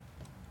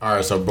All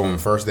right, so boom,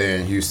 first day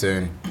in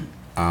Houston.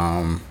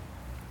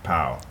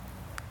 Pow.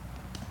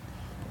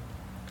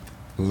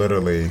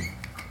 Literally,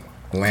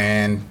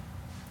 land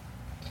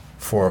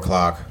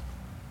 4:00,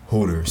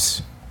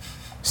 Hooters,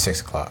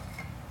 6:00.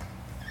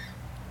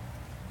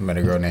 Met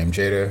a girl named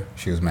Jada.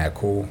 She was mad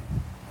cool.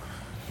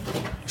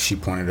 She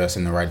pointed us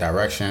in the right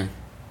direction.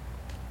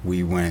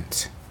 We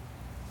went.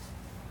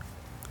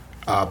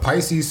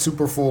 Pisces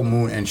super full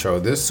moon intro.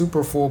 This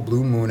super full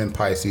blue moon in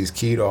Pisces,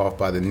 keyed off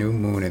by the new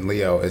moon in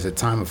Leo, is a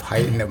time of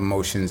heightened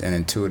emotions and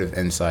intuitive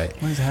insight.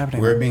 What is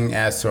happening? We're being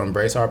asked to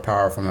embrace our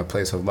power from a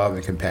place of love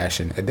and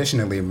compassion.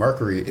 Additionally,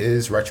 Mercury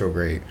is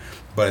retrograde,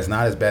 but it's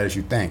not as bad as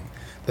you think.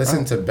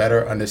 Listen to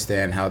better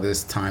understand how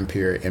this time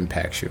period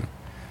impacts you.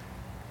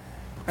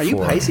 Are you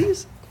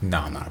Pisces? No,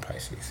 I'm not a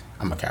Pisces.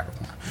 I'm a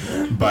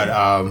Capricorn.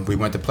 But we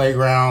went to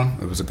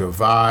Playground. It was a good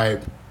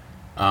vibe.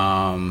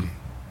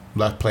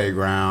 Left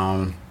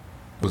Playground.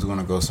 Was going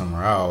to go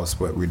somewhere else,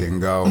 but we didn't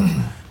go.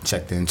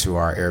 Checked into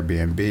our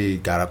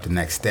Airbnb. Got up the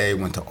next day.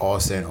 Went to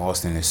Austin.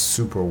 Austin is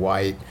super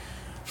white.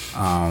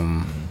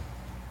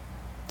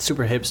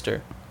 Super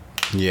hipster.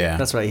 Yeah.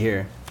 That's what I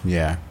hear.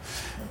 Yeah.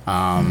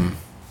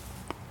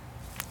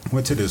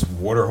 Went to this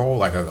water hole,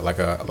 like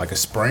a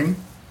spring.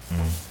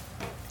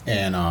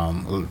 And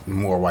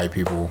more white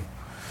people,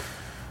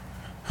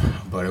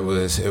 but it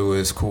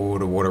was cool.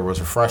 The water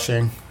was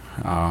refreshing.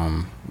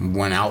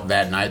 Went out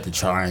that night to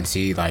try and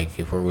see like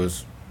if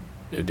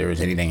there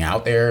was anything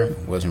out there.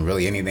 Wasn't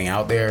really anything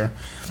out there.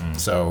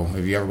 So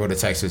if you ever go to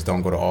Texas,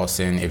 don't go to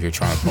Austin if you're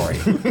trying to party.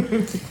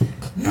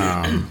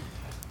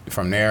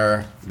 From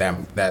there,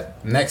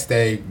 that next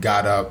day,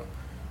 got up,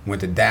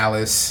 went to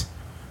Dallas.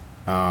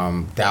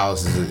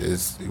 Dallas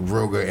is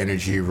real good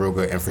energy, real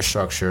good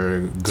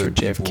infrastructure, good That's where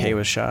JFK people.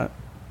 was shot.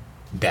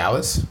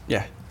 Dallas?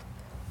 Yeah.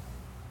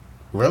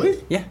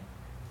 Really? Yeah.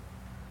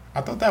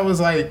 I thought that was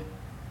like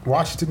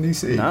Washington,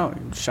 D.C. No,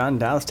 shot in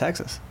Dallas,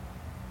 Texas.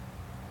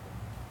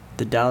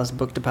 The Dallas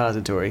Book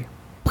Depository.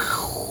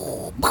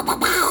 Kill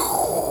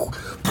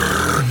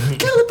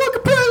the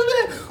fucking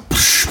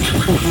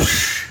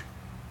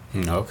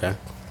president! Okay.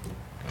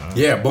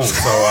 Yeah, boom.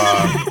 So,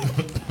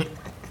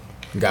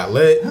 got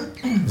lit.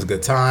 It was a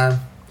good time.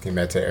 Came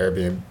back to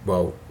Airbnb.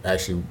 Well,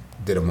 actually,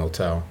 did a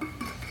motel.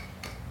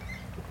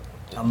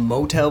 A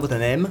motel with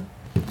an M?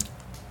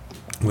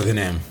 With an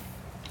M.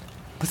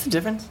 What's the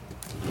difference?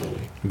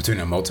 Between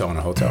a motel and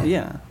a hotel.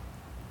 Yeah.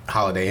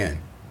 Holiday Inn.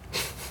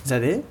 Is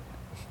that it?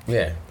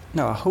 Yeah.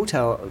 No, a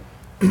hotel.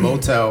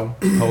 Motel,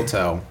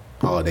 hotel,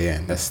 Holiday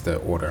Inn. That's the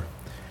order.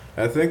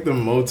 I think the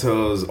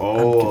motels,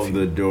 all of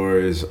the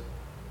doors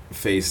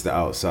face the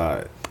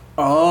outside.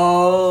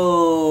 Oh,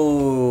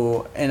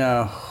 in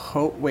a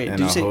wait. In did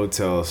you a say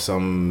hotel,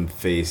 some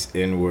face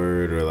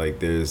inward, or like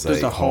there's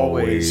the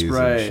hallways? and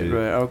Right, shit.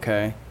 right.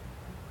 Okay,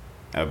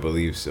 I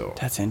believe so.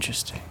 that's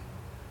interesting.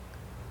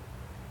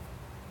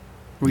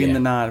 We're getting the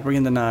nod. We're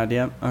getting the nod.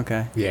 Yep.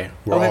 Okay. Yeah,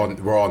 we're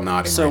all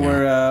nodding. So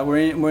right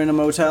we're in a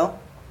motel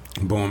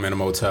now. Boom, in a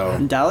motel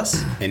in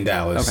Dallas. in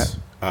Dallas. Okay.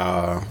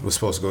 Was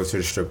supposed to go to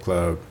the strip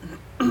club.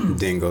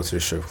 Didn't go to the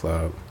strip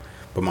club,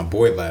 but my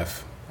boy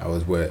left. I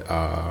was with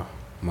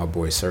my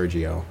boy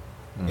Sergio,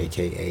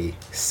 aka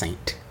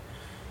Saint,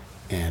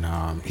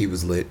 and he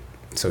was lit,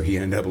 so he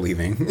ended up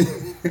leaving.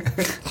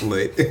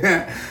 Lit.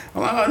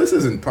 I'm like, oh, this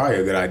isn't probably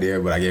a good idea,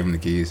 but I gave him the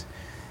keys,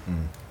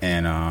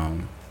 and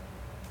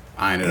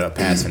I ended up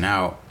passing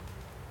out.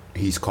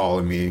 He's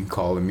calling me.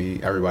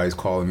 Everybody's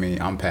calling me.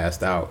 I'm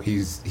passed out.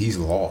 He's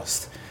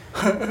lost.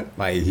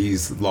 Like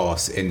he's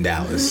lost in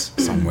Dallas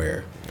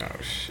somewhere.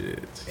 Oh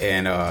shit.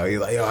 And he's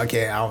like, yo, I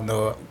don't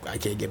know, I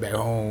can't get back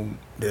home.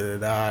 Da, da,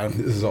 da.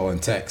 This is all in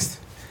text.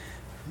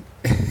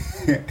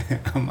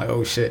 I'm like,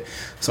 oh shit.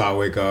 So I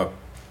wake up,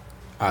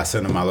 I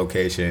send him my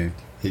location.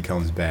 He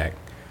comes back,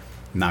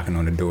 knocking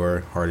on the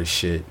door, hard as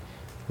shit.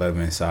 Let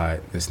him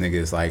inside. This nigga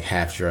is like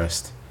half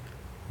dressed,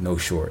 no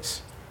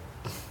shorts.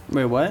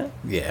 Wait, what?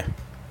 Yeah,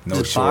 no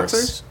Just shorts.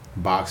 boxers?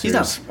 Boxers. He's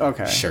not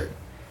okay. Shirt.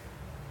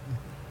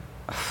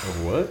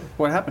 What?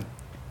 What happened?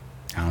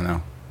 I don't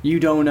know. You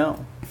don't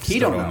know. He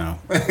Still don't know.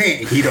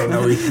 He don't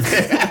know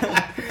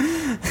either.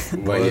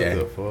 But What yeah,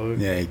 the fuck?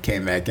 yeah, he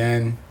came back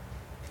in,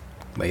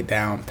 laid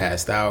down,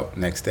 passed out.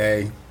 Next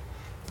day,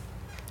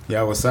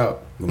 yo, what's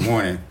up? Good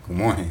morning. Good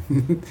morning.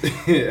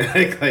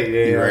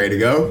 You ready to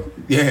go?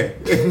 Yeah.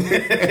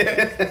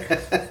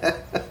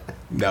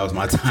 That was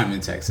my time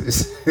in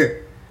Texas.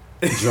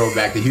 Drove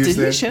back to Houston.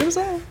 Did he shit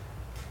himself?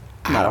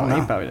 I don't know.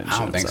 He probably didn't I shit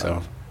don't think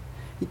so.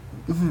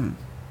 himself.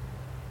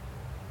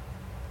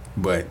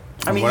 But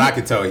from mean, what I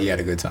could tell, he had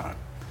a good time.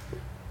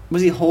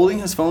 Was he holding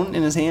his phone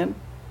in his hand?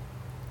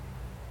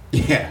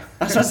 Yeah.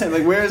 I was trying to say,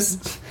 like,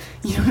 where's...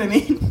 You know what I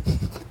mean?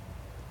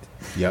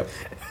 Yep.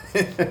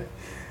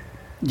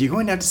 You're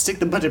going to have to stick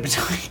the budget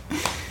between...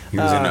 He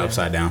was in the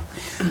upside down.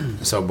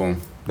 So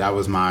boom. That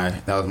was my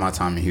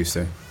time in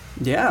Houston.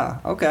 Yeah,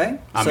 okay.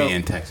 I mean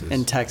in Texas.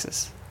 In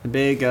Texas. The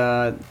big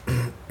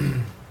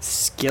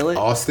skillet?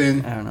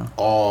 Austin, I don't know.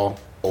 all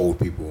old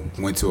people.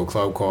 Went to a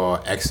club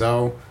called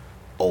XO,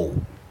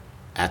 old.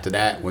 After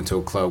that, went to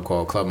a club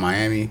called Club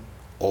Miami,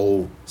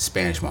 old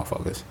Spanish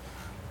motherfuckers.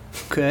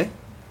 Okay.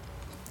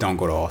 Don't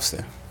go to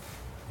Austin.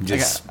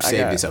 Just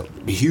save yourself.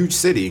 A huge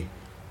city.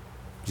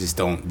 Just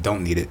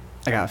don't need it.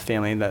 I got a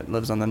family that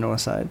lives on the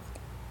north side.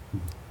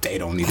 They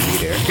don't need to be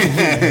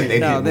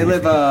there.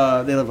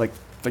 They live like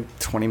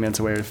 20 minutes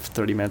away or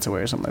 30 minutes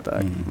away or something like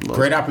that. Mm-hmm.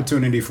 Great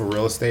opportunity for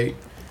real estate.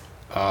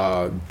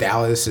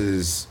 Dallas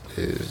is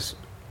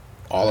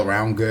all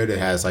around good. It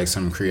has like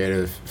some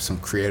creative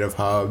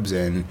hubs,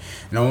 and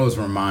it almost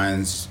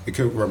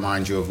could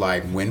remind you of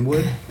like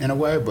Wynwood in a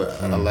way, but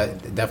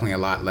definitely a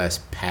lot less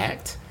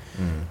packed,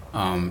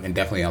 and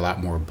definitely a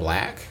lot more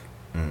black.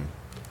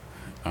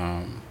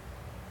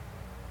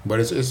 But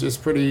it's a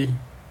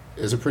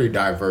pretty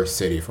diverse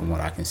city from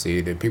what I can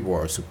see. The people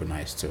are super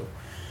nice too.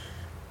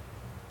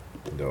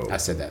 Dope. I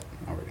said that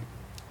already.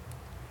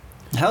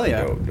 Hell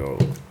yeah.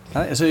 Dope.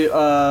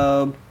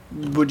 So,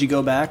 would you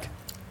go back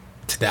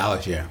To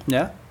Dallas, yeah.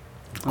 Yeah.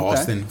 Okay.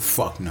 Austin,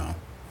 fuck no.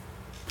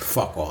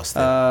 Fuck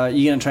Austin.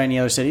 You gonna try any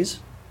other cities?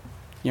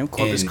 You know,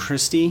 Corpus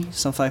Christi,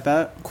 stuff like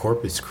that.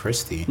 Corpus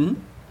Christi. Hmm?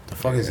 The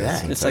fuck is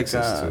that? It's like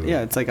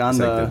it's like on it's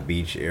the, like the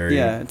beach area.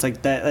 Yeah, it's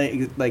like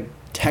that. Like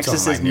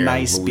Texas like is near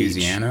nice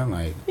Louisiana, beach.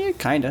 like Yeah,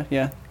 kinda.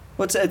 Yeah.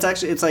 Well, it's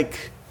actually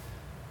like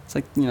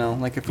you know,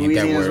 like if Ain't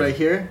that Louisiana's where- right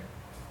here,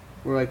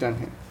 we're like down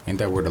here. ain't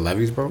that where the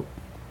levees broke?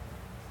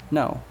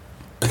 No.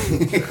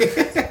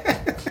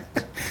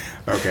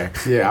 Okay.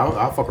 Yeah,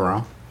 I'll fuck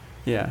around.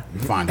 Yeah.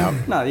 Find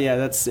out. No.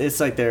 Yeah. It's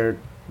like their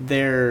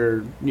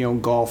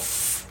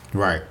Gulf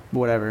Right.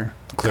 whatever.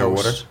 Clear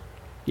coast. water?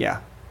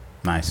 Yeah.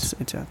 Nice.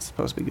 It's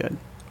supposed to be good.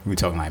 We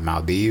talking like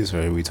Maldives,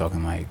 or are we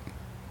talking like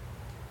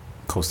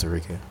Costa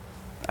Rica?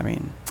 I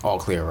mean, All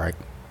clear, right?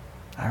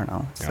 I don't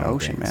know. It's I the don't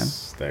ocean, think man.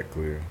 It's that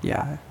clear.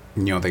 Yeah.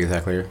 You don't think it's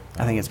that clear?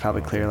 I think it's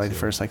probably I don't clear think like the so.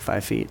 first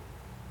 5 feet.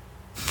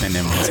 And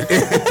then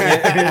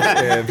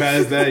Yeah,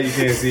 past that you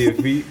can't see your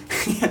feet.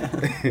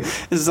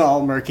 This is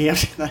all murky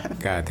after that.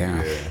 God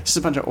damn. Just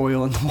a bunch of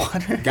oil in the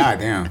water. God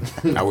damn.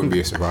 I wouldn't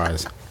be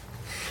surprised.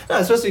 No,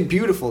 it's supposed to be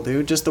beautiful,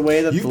 dude. Just the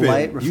way that the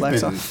light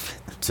reflects off.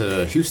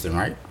 to Houston,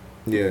 right?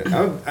 Yeah,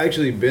 I've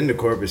actually been to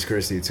Corpus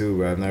Christi too,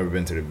 but I've never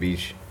been to the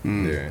beach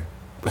there.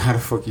 How the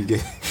fuck you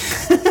get?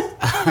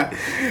 I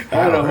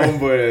had a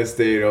homeboy that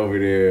stayed over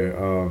there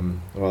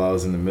while I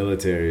was in the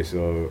military,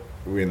 so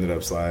we ended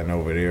up sliding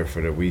over there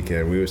for the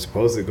weekend. We were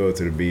supposed to go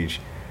to the beach,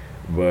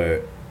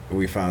 but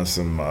we found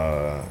some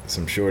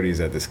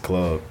shorties at this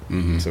club,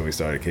 so we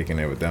started kicking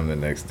it with them the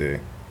next day.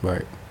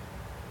 Right.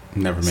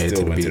 Never made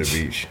Still it went to the to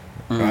beach.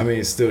 the beach. I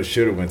mean, still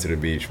should have went to the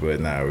beach,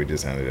 but nah, we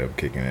just ended up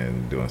kicking it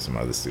and doing some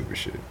other stupid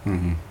shit.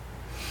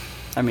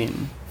 I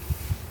mean,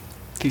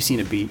 if you've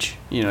seen a beach,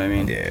 you know what I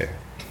mean? Yeah.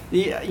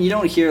 Yeah, you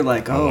don't hear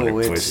like, I wanted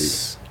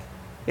it's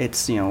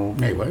pussy. you know.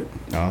 Hey, what?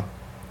 Huh?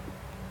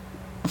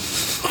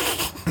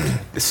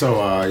 So,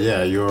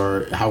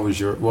 how was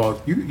your?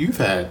 Well, you've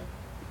had.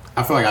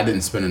 I feel like I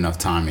didn't spend enough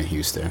time in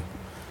Houston.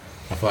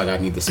 I feel like I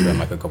need to spend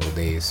like a couple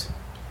days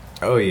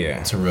Oh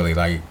yeah. to really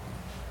like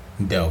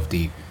delve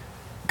deep.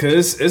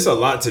 Cause it's a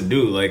lot to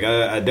do. Like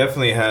I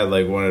definitely had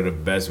like one of the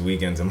best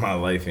weekends of my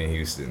life in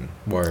Houston.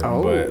 Word.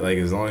 Oh. But like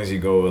as long as you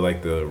go with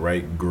like the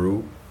right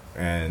group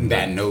and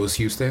That knows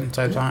Houston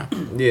type time.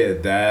 yeah,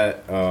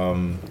 that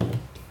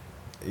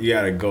you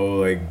gotta go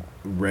like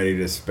ready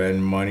to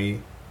spend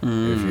money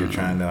if you're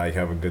trying to like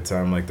have a good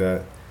time like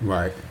that.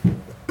 Right.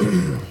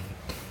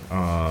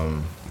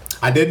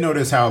 I did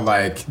notice how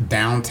like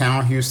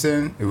downtown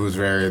Houston, it was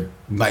very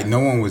like no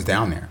one was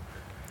down there.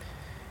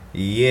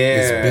 Yeah.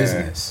 It's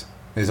business.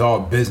 It's all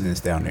business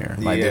down there.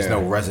 Like there's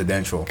no Yeah.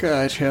 residential.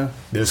 Gotcha.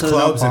 There's So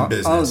clubs no and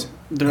business. Oh,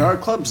 there are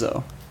clubs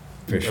though.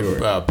 For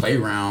sure.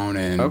 Playground,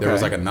 and there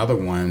was Okay. like another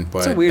one, but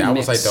It's a weird that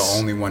was like mix. the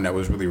only one that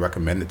was really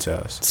recommended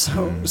to us.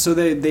 So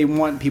they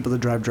want people to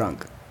drive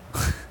drunk.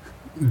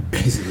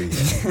 Basically,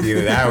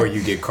 either that or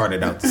you get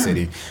carted out the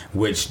city,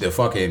 which the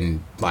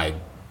fucking like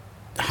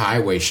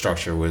highway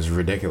structure was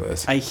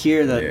ridiculous. I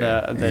hear that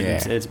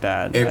Yeah. it's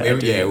bad. It, I it,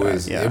 do yeah, hear it that,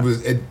 was. yeah. It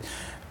was. It.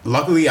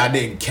 Luckily, I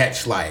didn't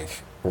catch like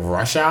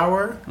rush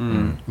hour,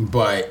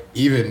 but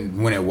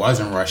even when it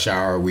wasn't rush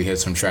hour, we hit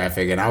some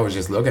traffic, and I was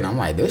just looking. I'm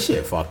like, this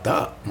shit fucked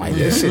up. Like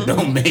this shit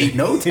don't make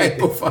no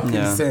type of fucking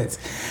Yeah. sense.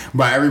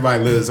 But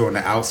everybody lives on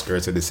the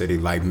outskirts of the city,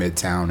 like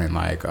Midtown and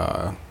like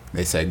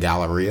they said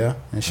Galleria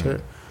and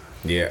shit.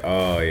 Yeah.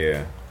 Oh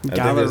yeah. I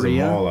think there's a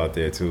Galleria? mall out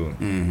there too.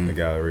 The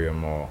Galleria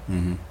Mall.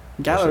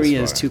 Galleria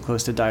That's is fine. too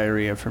close to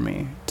diarrhea for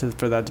me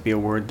for that to be a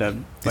word that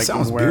It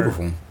sounds where-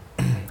 beautiful.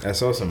 I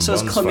saw some So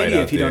it's bums fight chlamydia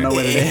out if you don't there. know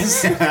what it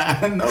is. No,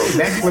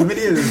 that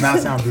chlamydia does not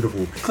sound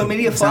beautiful.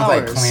 Chlamydia It sounds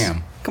like flowers.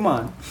 clam. Come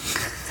on.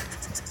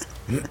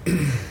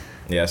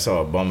 Yeah, I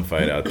saw a bum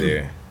fight out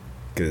there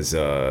because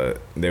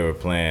they were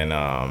playing.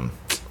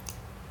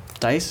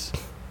 Dice?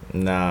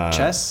 Nah.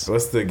 Chess?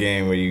 What's the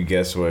game where you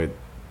guess what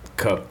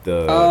cup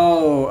the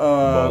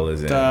ball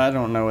is in. I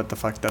don't know what the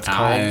fuck that's called.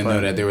 I didn't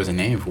know that there was a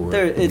name for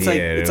it.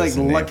 It's like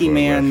Lucky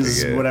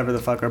Man's whatever the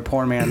fuck, or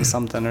Poor Man's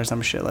something or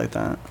some shit like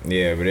that.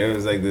 Yeah, but it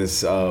was like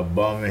this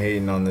bum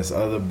hating on this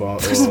other bum.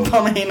 This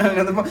bum hating on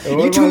another bum.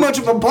 You too much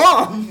of a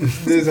bum.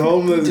 This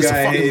homeless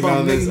guy hating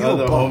on this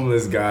other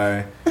homeless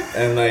guy,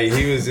 and like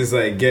he was just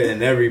like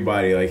getting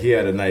everybody. Like he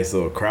had a nice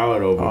little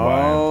crowd over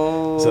by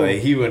him. So like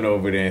he went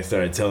over there and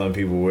started telling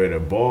people where the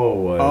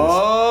ball was.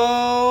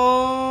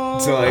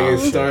 So like it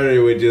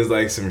started with just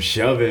like some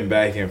shoving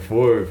back and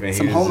forth, and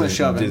some he was homeless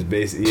shoving. Just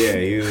basically, yeah,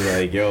 he was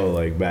like, "Yo,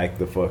 like back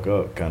the fuck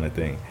up," kind of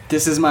thing.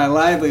 This is my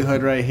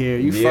livelihood right here.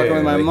 You fucking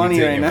with my money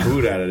right now.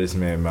 Food out of this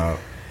man's mouth.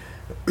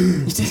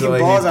 You taking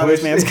balls out of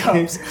this man's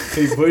cups.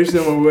 He pushed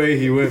him away.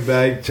 He went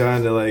back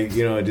trying to like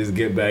just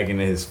get back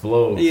into his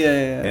flow.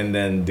 Yeah. And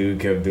then dude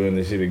kept doing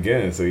the shit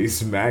again, so he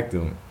smacked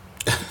him,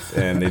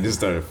 and they just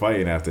started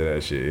fighting after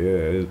that shit.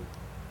 Yeah,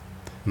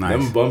 nice.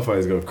 Them bum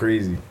fights go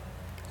crazy.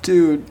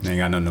 Dude, they ain't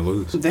got nothing to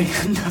lose. They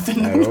got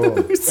nothing to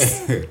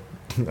lose.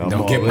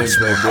 Don't get much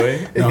more,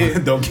 boy.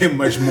 Don't get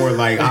much more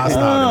like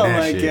hostile than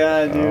that shit. Oh my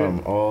god, dude!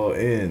 I'm all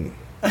in.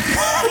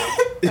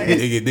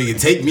 they can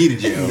take me to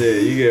jail. Yeah,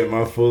 you get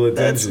my full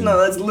attention.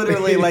 That's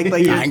literally like I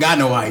ain't got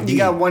no idea. You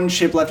got one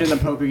chip left in the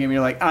poker game. You're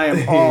like, I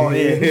am all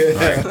in.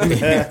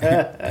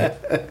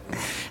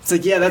 It's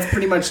like, yeah, that's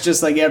pretty much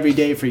just like every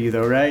day for you,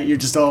 though, right? You're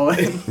just all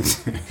in.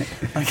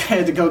 Like I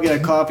had to go get a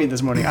coffee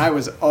this morning. I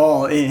was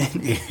all in.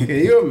 Can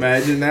you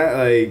imagine that?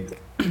 Like,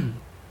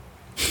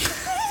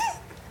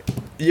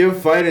 you're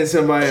fighting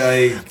somebody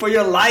like for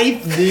your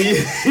life.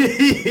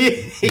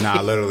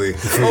 Nah, literally.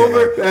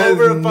 over a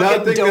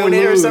fucking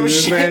donut or some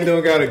this shit. Man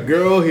don't got a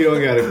girl. He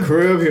don't got a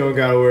crib. He don't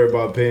got to worry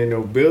about paying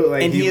no bill.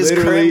 Like, and he is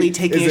currently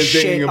taking a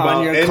shit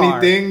on your car.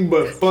 Anything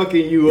but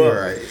fucking you up.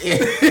 Right.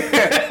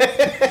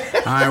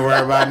 I ain't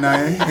worried about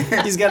nothing.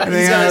 He's got a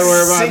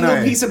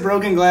single piece of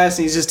broken glass,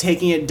 and he's just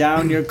taking it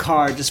down your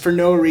car just for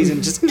no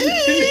reason. Just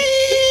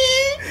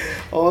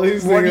all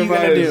he's thinking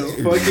about is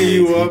fucking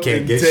you up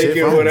and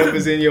taking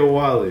whatever's in your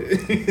wallet.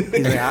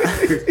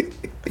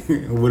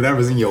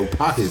 Whatever's in your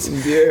pockets.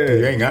 Yeah.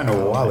 You ain't got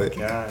no wallet.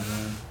 God,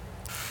 man.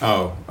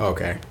 Oh,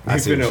 okay.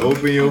 He's gonna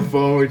open your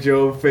phone with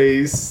your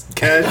face.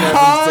 Cash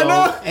out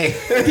no.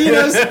 He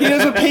knows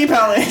what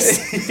PayPal is.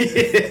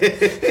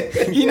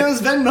 He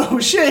knows Venmo.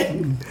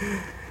 Shit.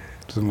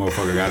 This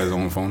motherfucker got his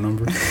own phone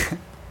number.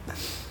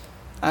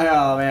 I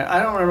know, man.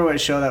 I don't remember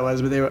what show that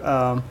was, but they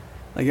were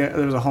like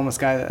there was a homeless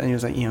guy and he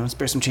was like,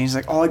 spare some change. He's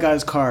like, all I got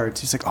is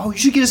cards. He's like, oh, you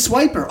should get a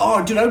swiper.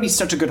 Oh, dude, I would be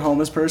such a good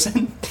homeless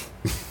person.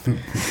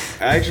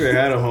 I actually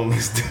had a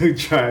homeless dude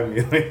try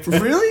me. Like,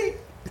 really?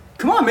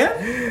 Come on,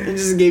 man. He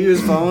just gave you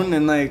his phone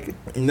and like.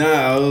 Nah,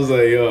 I was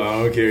like, yo,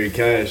 I don't carry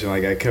cash, and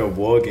like I kept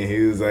walking.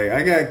 He was like,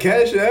 I got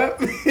Cash App.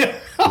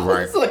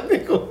 Right.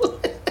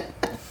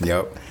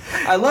 Yep.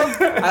 I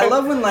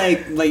love when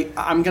like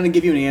I'm gonna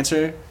give you an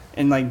answer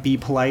and like be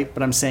polite,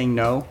 but I'm saying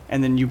no,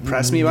 and then you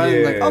press me about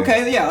it. Like,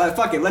 okay, yeah,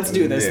 fuck it, let's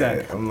do this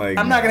then. I'm like,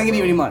 I'm not gonna give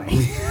you any money.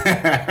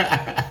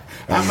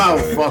 How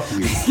about fuck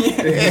you?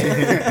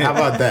 How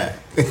about that?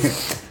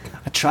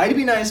 I try to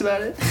be nice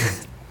about it.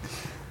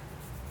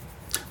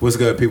 What's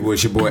good, people?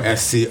 It's your boy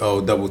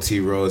SCO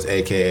Rose,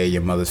 aka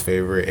your mother's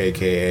favorite,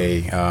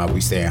 aka we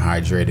staying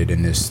hydrated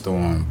in this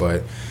storm,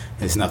 but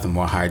it's nothing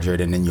more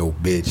hydrated than your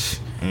bitch.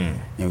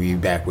 And we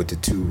back with the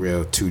too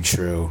real, too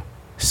trill,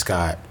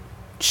 Scott,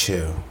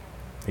 chill.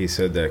 He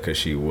said that because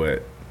she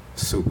wet.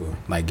 Super,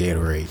 like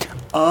Gatorade.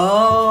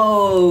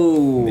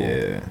 Oh.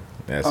 Yeah,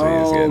 that's what he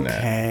was getting at.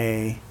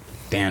 Okay.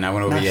 Damn, I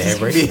went over your head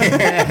already.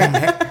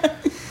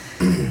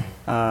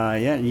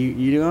 Yeah,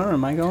 you doing or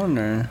am I going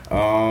or?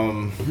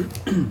 I'll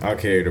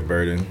carry the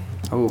burden.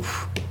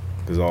 Oof.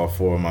 Because all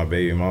four of my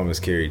baby mamas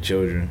carry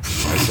children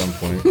at some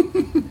point.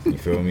 You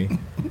feel me?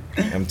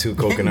 I'm 2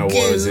 coconut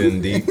waters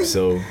in deep,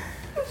 so.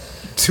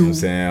 I'm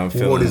saying I'm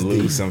feeling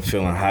loose. I'm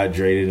feeling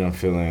hydrated. I'm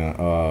feeling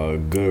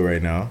good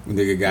right now.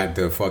 Nigga got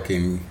the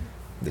fucking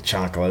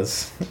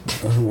chocolates.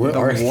 What?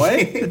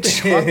 The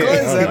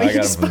chocolates? I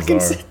got them from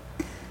Zara.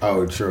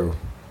 Oh, true.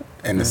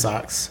 And the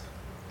socks.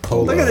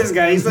 Polo. Look at this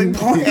guy. He's like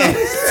pulling out.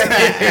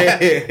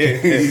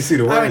 You see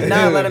the word? I would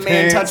not let a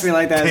man touch me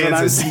like that. Is what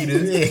I'm saying.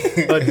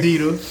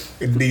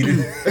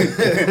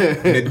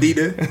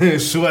 Adidas.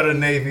 Sweater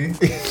Navy.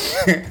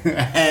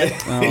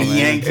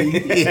 Yankee.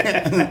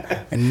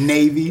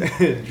 Navy.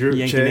 Drip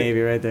Yankee check.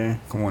 Navy right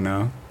there. Come on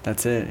now.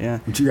 That's it. Yeah.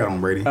 What you got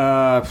on, Brady?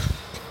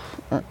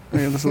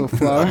 This little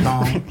flower. I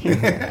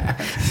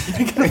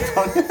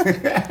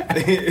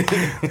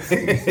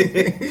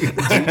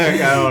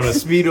got on a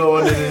Speedo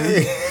under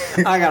this.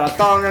 I got a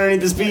thong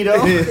underneath the Speedo.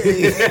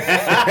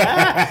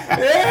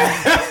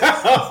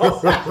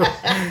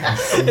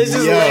 It's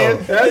just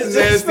laying. That's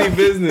nasty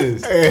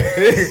business.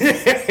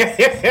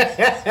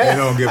 It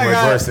don't get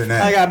much worse than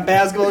that. I got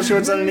basketball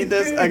shorts underneath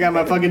this. I got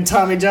my fucking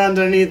Tommy Johns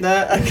underneath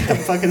that. I got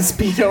fucking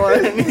Speedo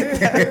underneath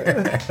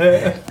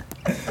that.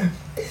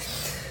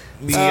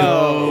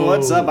 Oh,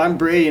 what's up? I'm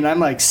Brady, and I'm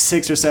like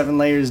 6 or 7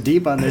 layers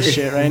deep on this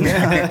shit right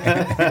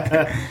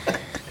now.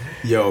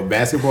 Yo,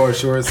 basketball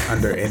shorts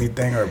under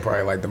anything are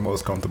probably like the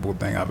most comfortable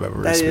thing I've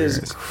ever experienced.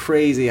 That is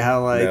crazy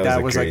how like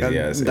that was like that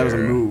was a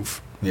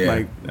move. Yeah,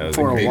 like was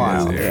for a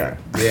while. era.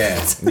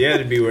 Yeah. You had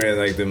to be wearing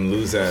like them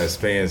loose ass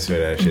pants for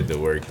that shit to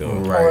work though.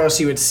 Right. Or else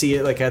you would see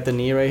it like at the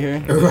knee right here.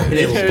 Right.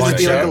 It would just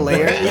be like a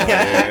layer.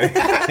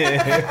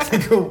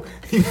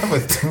 You have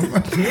a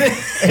tumor?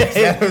 Is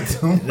that a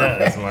tumor? Nah,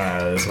 that's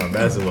my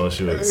basketball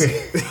shorts.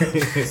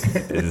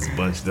 It's just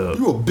bunched up.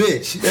 You a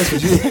bitch. That's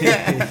what you.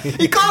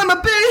 You call him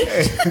a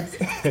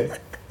bitch?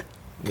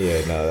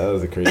 Yeah, no, that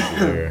was a crazy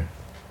era.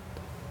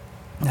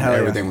 Hell yeah.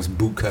 Everything was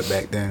boot cut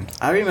back then.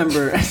 I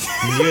remember.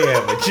 You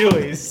have a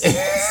choice.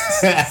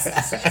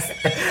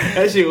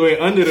 That shit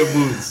went under the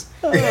boots.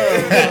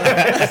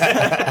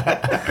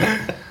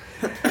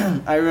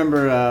 I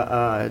remember,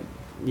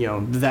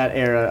 that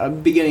era.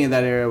 Beginning of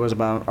that era was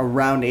about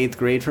around 8th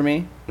grade for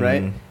me,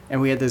 right? Mm-hmm. And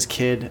we had this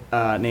kid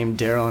named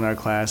Daryl in our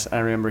class. I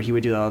remember he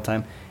would do that all the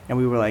time. And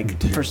we were like,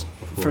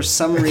 for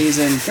some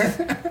reason,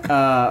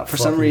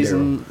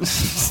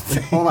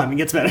 hold on, it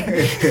gets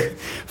better.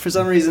 For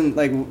some reason,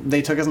 like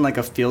they took us on like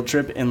a field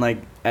trip in like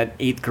at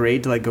 8th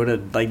grade to like go to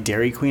like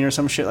Dairy Queen or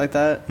some shit like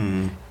that.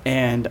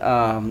 And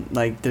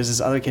like there's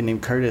this other kid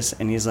named Curtis,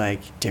 and he's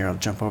like, Daryl,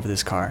 jump over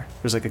this car.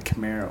 There's like a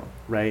Camaro,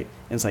 right?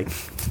 And it's like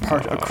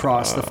parked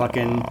across the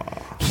fucking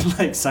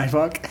like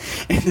sidewalk,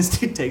 and this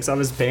dude takes off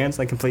his pants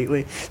like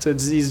completely. So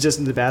he's just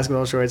in the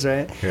basketball shorts,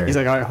 right? Yeah. He's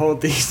like, all right, hold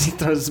these. He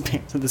throws his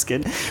pants at this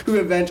kid, who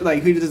eventually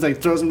who just like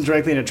throws them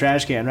directly in a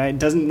trash can, right?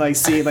 Doesn't like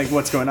see like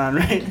what's going on,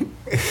 right?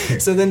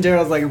 So then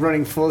Daryl's like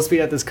running full speed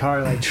at this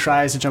car, like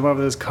tries to jump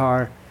over this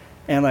car,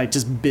 and like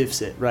just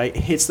biffs it, right?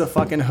 Hits the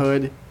fucking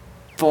hood.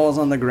 Falls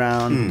on the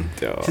ground.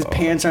 His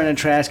pants are in a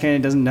trash can.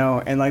 He doesn't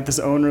know. And like this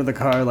owner of the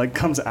car like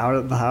comes out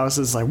of the house.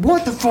 And is like,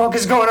 what the fuck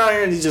is going on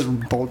here? And he just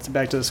bolts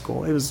back to the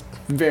school. It was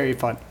very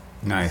fun.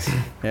 Nice.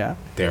 Yeah.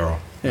 Daryl.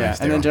 Yeah.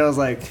 Nice, and then Daryl. Daryl's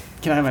like,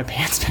 can I have my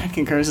pants back?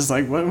 And Curtis is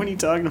like, what are you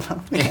talking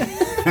about?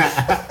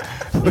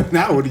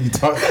 Now what are you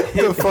talking? What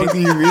the fuck do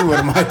you mean? What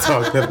am I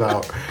talking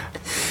about?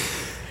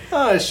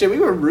 Oh shit, we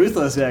were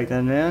ruthless back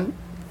then, man.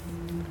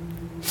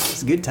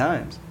 It's good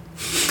times.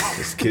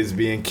 Just kids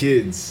being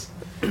kids.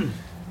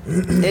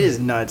 It is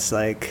nuts.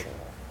 Like,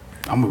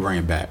 I'm gonna bring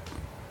it back.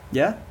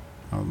 yeah.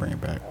 I'm gonna bring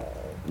it back.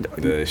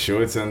 The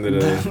shorts under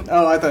the.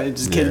 Oh, I thought it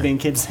just kids Yeah. being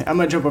kids. I'm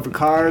gonna jump over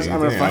cars. I'm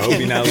gonna I hope fucking.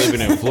 you're not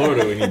living in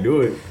Florida when you do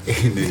it.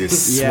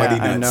 Niggas Yeah, sweaty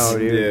nuts. I know,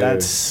 dude. Yeah.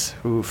 That's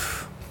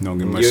oof. Don't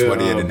get much Your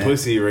sweatier than that.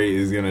 pussy rate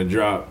is gonna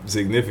drop I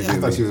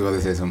significantly. thought she was about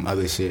to say some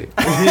other shit.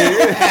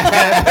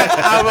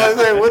 I was about to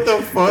say, what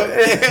the fuck?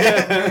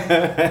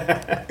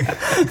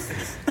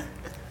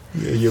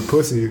 Yeah, your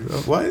pussy.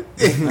 What?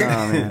 Oh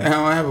man. I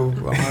don't have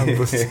a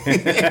pussy.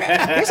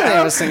 Here's something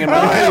I was thinking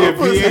about. Your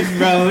pH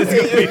balance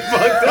is gonna be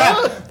fucked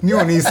up. You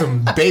don't need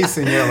some bass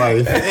in your life.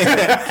 You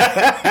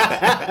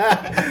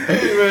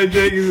better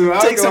drink some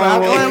alcohol. Take some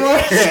alkaline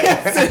water.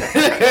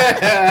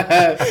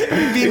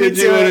 Beat me Get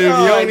to you one of it. them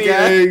Oh, my yoni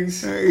God.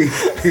 eggs.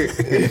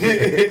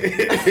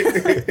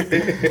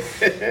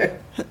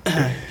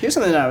 Here's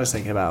something I was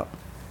thinking about.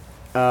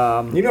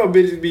 You know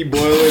bitches be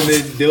boiling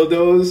their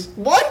dildos?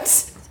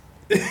 What?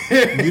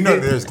 You know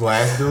there's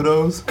glass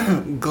dildos?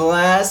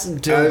 Glass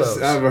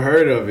dildos. I've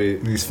heard of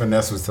it. These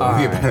finesse was telling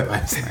me about it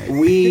last night.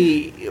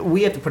 We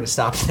have to put a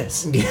stop to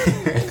this.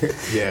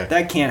 Yeah.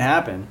 That can't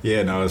happen.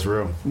 Yeah, no, it's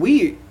real.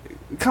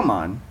 Come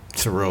on.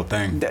 It's a real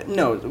thing.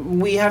 No,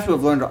 we have to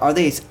have learned. Are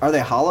they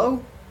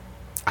hollow?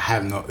 I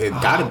have no. It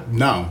gotta.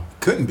 No,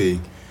 couldn't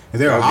be. If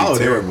they were That'd be hollow,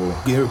 terrible.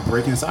 they would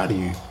break inside of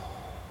you.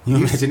 You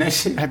imagine that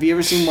shit? Have you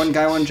ever seen One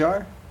Guy, One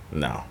Jar?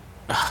 No.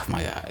 Oh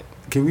my god.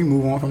 Can we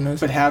move on from this?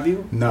 But have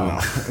you? No.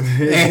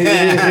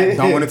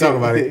 Don't want to talk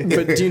about it.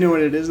 But do you know what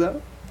it is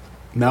though?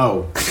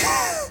 No.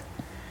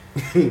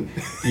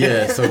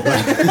 Yeah, so. All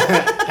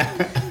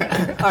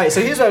right, so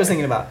here's what I was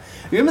thinking about.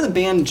 Remember the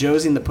band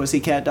Josie and the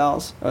Pussycat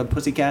Dolls? Or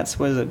Pussycats?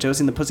 What is it?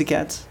 Josie and the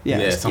Pussycats?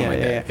 Yeah, something like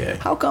that, yeah.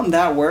 How come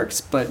that works,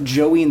 but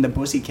Joey and the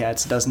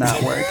Pussycats does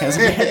not work as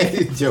a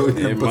band? Joey It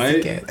and the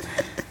might. Pussycat.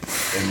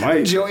 It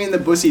might. Joey and the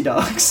Bussy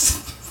Dogs.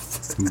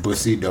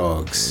 Bussy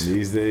dogs.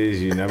 These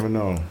days, you never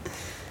know.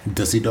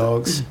 Dussy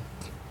dogs?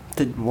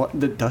 The what?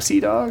 The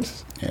Dussy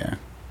Dogs? Yeah.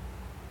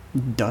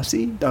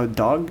 Dussy? Oh,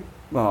 dog?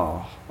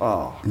 Oh,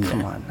 come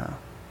Yeah. on now.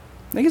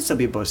 They can still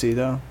be bussy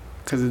though,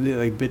 cause they're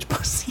like bitch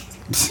bussy.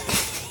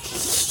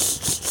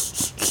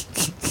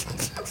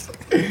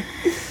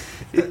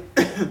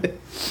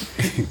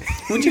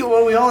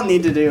 What we all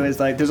need to do is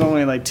like, there's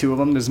only like two of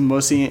them. There's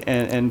Mussy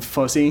and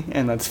Fussy,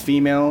 and that's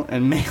female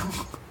and male.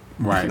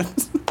 Right.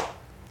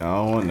 I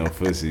don't want no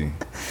pussy.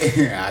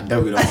 I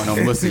definitely don't want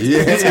no pussy.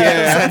 Yeah.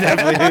 Yeah,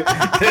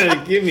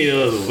 definitely. Give me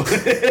the other one.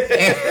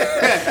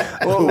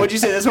 Well, what'd you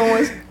say this one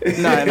was?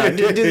 No,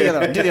 do the other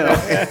one. Do the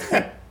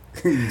other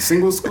one.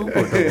 Single scoop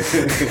or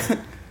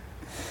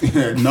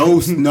double? No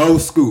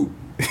scoop.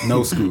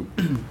 No scoop.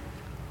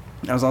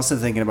 I was also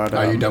thinking about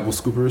Are you double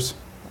scoopers?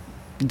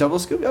 double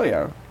scoop. Oh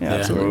yeah,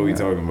 Yeah. So what are we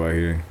talking about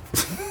here?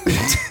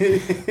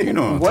 You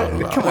know what I'm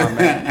talking about. Come on,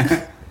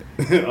 man.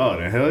 Oh,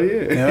 the hell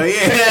yeah. Hell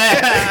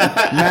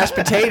yeah. Mashed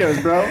potatoes,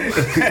 bro.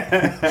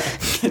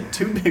 Get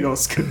 2 big old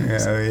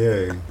scoopers. Hell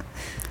yeah.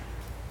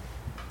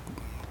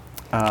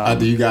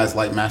 Do you guys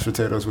like mashed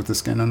potatoes with the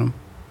skin on them?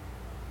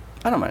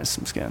 I don't mind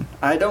some skin.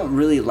 I don't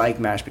really like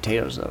mashed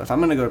potatoes though. If I'm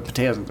gonna go to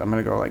potatoes, I'm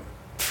gonna go like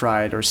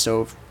fried or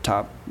stove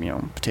top,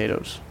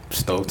 potatoes.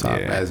 Stovetop,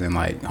 Yeah. as in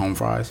like home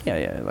fries?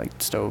 Yeah, like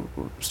stove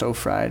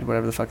fried,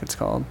 whatever the fuck it's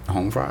called.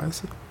 Home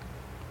fries?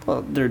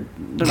 Well, they're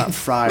not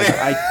fried.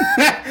 I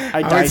How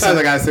many dice times I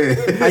them. gotta say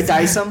it? I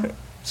dice them,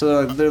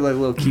 so they're like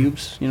little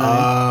cubes. You know what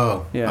I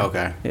Oh, mean? Yeah.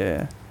 okay.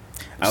 Yeah.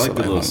 I like So the like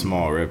little home-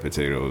 small red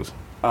potatoes.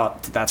 Oh,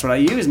 that's what I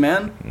use,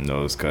 man.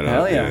 Those cut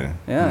Hell up. yeah.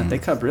 Yeah, Mhm. they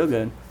cut real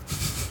good.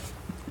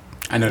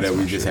 I know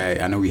that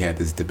I know we had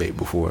this debate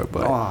before,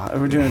 but Oh,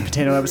 we're doing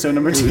potato episode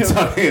number we 2. were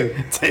talking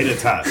Tater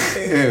tots.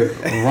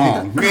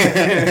 wrong.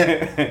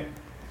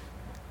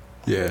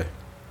 Yeah,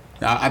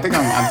 I think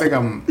I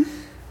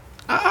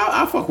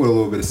fuck with a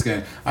little bit of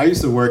skin. I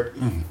used to work.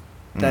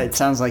 That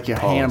sounds like your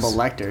Pause. Hannibal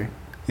Lecter.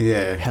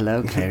 Yeah,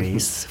 Hello,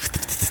 Clarice.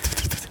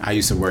 I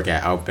used to work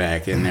at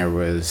Outback, and there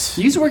was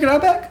You used to work at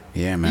Outback?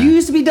 yeah, man. You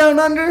used to be down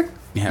under?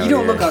 Hell You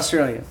don't yeah. look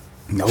Australian.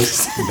 Nope,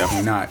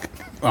 definitely not.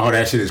 Oh,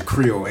 that shit is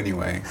Creole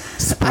anyway. I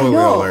Spoiler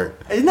know.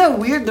 alert. Isn't that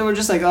weird? They were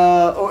just like,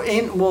 a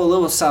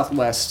little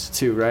southwest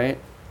too, right?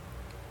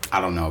 I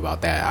don't know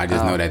about that. I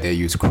just Oh. know that they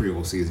use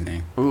Creole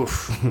seasoning.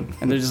 Oof.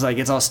 And they're just like,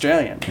 it's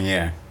Australian.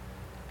 Yeah,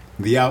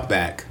 the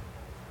Outback.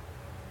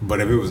 But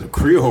if it was a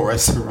Creole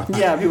restaurant,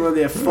 Yeah, people are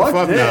like,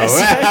 fuck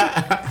this.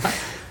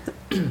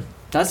 no.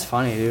 That's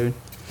funny, dude.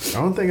 I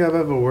don't think I've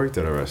ever worked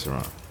at a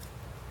restaurant.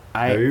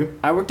 Have you?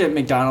 I worked at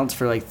McDonald's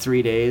for like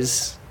 3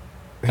 days,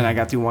 and I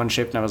got through one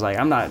shift, and I was like,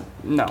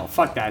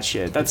 fuck that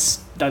shit. That's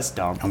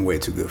dumb. I'm way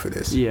too good for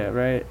this. Yeah,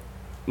 right.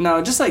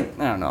 No, just like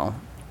I don't know.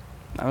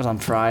 I was on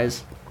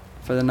fries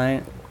for the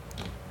night.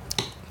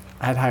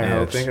 I had higher Yeah, I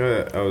hopes. think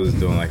I was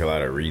doing like a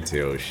lot of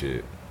retail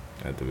shit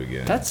at the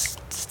beginning. That's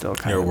still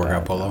kind You of ever work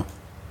at Polo?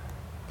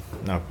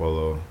 Not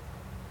Polo.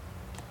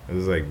 It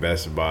was like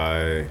Best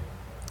Buy.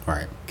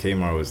 Right.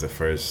 Kmart was the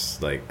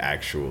first like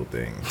actual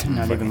thing.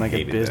 Not Fucking even like a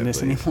hated that business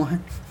place.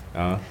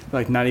 anymore.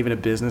 Like not even a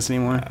business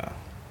anymore.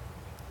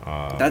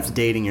 That's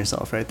dating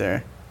yourself right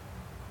there.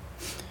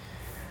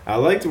 I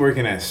liked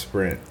working at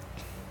Sprint.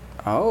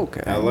 Oh,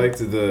 okay. I liked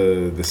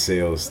the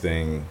sales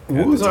thing.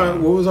 What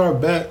was our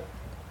bet?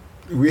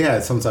 We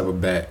had some type of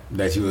bet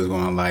that you was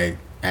going to like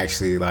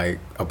actually like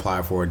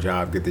apply for a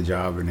job, get the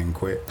job, and then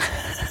quit.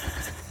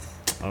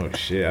 Oh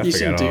shit! I You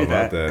should forgot all do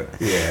about that.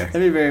 that. Yeah.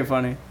 That'd be very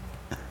funny.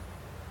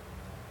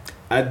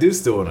 I do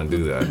still want to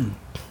do that.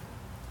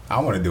 I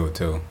want to do it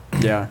too.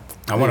 Yeah.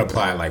 I want to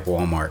apply at like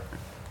Walmart.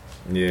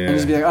 Yeah. And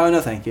just be like, oh no,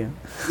 thank you.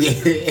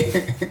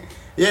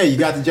 Yeah, you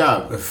got the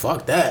job.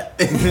 Fuck that.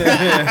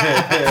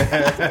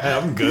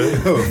 I'm good.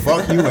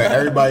 Fuck you and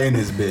everybody in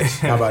this bitch.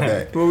 How about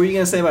that? What were you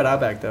gonna say about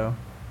Outback though?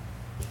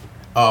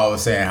 Oh, I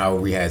was saying how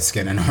we had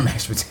skin in our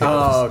mashed potatoes.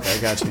 Oh, okay,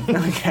 got you.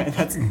 Okay,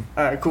 that's all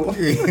right. Cool.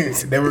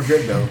 They were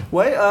good though.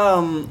 What?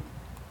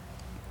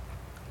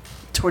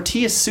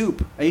 Tortilla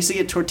soup. I used to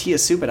get tortilla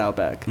soup at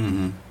Outback.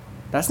 Mm-hmm.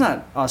 That's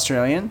not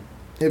Australian.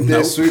 If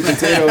there's sweet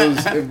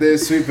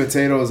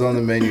potatoes on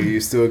the menu, you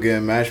still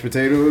getting mashed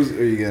potatoes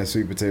or you getting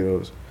sweet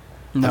potatoes?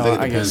 No, think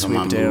it I get depends on sweet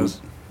my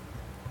potatoes.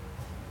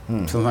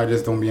 Sometimes I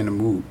just don't be in the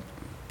mood.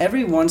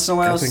 Every once in a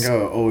while, I think I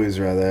would always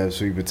rather have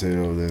sweet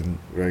potato than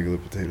regular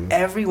potatoes.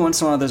 every once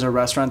in a while, there's a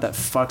restaurant that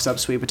fucks up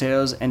sweet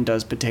potatoes and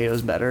does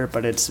potatoes better,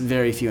 but it's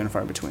very few and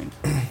far between.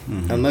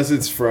 Unless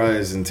it's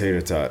fries and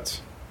tater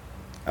tots.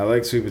 I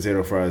like sweet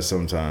potato fries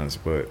sometimes,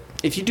 but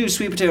If you do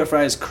sweet potato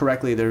fries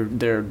correctly,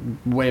 they're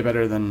way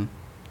better than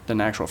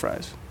actual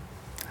fries.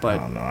 I But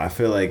don't know. I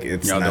feel like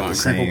it's Y'all not doing the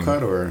crinkle same.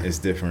 cut or? It's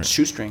different.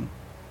 shoestring.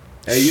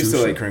 I used to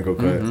Shoestring? like crinkle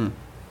cut. Mhm.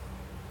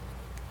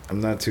 I'm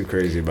not too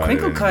crazy about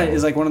Crinkle it cut anymore.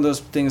 is like one of those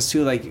things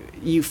too. Like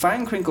you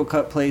find crinkle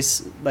cut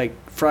like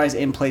fries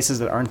in places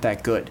that aren't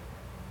that good.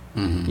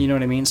 Mm-hmm. You know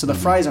what I mean? So the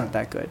fries aren't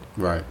that good.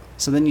 Right.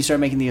 So then you start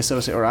making the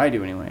association, or I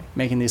do anyway,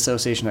 making the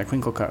association that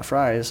crinkle cut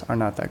fries are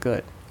not that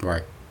good.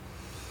 Right.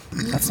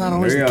 That's not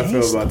always Maybe the I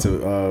case. feel about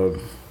to.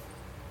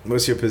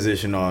 What's your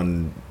position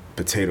on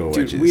potato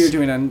wedges? Dude, we are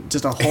doing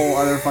just a whole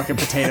other fucking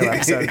potato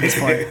episode at this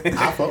point.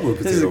 I fuck with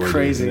This is potato wedges.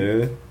 crazy.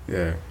 Yeah.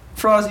 Yeah.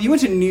 Frost, you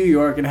went to New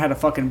York and had a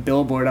fucking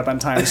billboard up on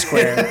Times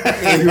Square.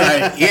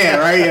 Right. Yeah.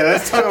 Right. Yeah.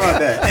 Let's talk about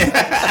that.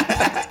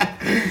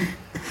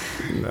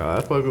 No,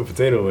 I fuck with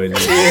potato wedges.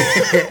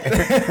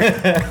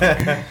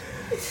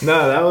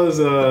 No, that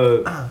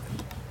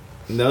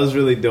was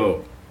really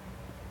dope.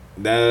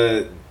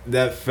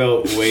 That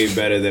felt way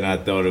better than I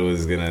thought it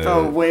was gonna.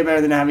 Oh, way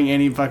better than having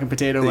any fucking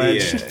potato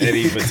wedge. Yeah,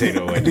 any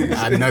potato wedges.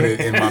 I nutted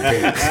in my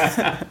pants.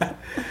 I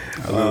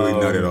literally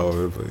nutted all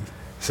over the place.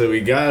 So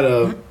we got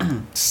up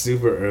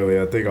super early.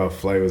 I think our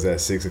flight was at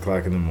 6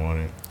 o'clock in the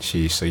morning.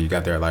 Sheesh. So you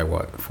got there at like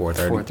what?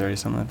 4:30. 4:30,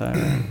 something like that.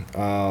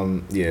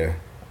 Right? Yeah.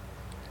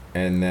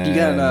 And then You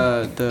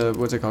got the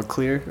what's it called,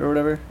 clear or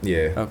whatever?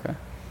 yeah. Okay.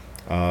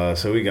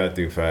 So we got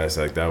through fast.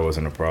 Like that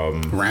wasn't a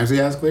problem. Ramsey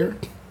has clear.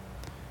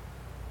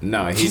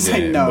 No, he He's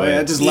didn't. like, no, but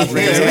I just left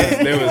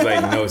Ramsey. there was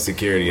like no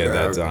security at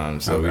that time,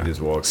 so we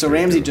just walked. So straight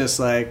Ramsey through. just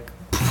like.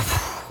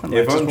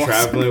 If I'm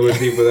traveling with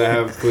people that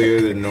have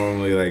clear, then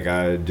normally like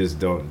I just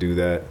don't do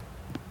that.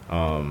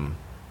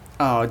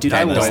 Oh, dude,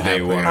 I Unless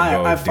they want to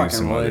go I do fucking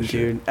some other would, shit.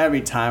 dude.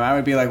 Every time I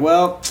would be like,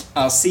 well,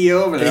 I'll see you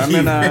over there. I'm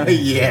gonna.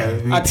 Yeah,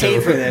 me I paid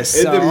too. for this.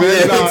 It So.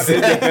 depends.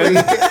 It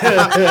depends.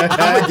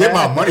 I'm gonna get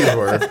my money's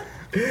worth.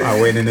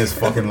 I wait in this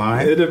fucking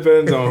line. It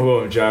depends on who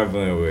I'm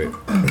traveling with.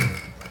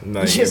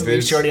 Like, Just if leave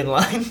it's- Shorty in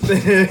line.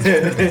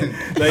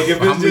 Like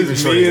if I'm it's leaving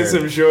just Shorty me and there.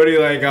 some shorty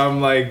like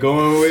I'm like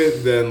going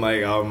with, then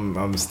like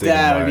I'm sticking.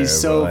 That by would be it.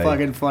 so But, like,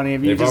 fucking funny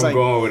if you if just I'm like.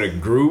 going with a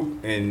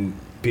group and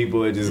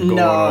people are just going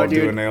No, off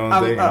dude. doing their own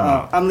thing, I'm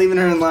out. I'm leaving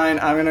her in line.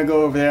 I'm gonna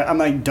go over there. I'm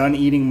like done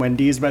eating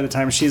Wendy's by the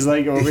time she's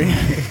like over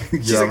here.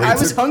 She's like, I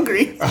was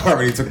hungry. I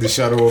already took the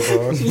shuttle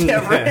across.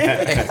 Yeah,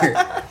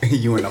 right.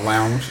 You in the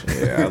lounge.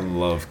 Yeah, I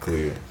love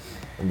Clear.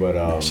 But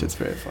That shit's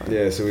very funny.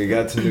 yeah, so we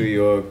got to New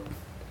York.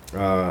 I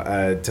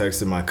had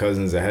texted my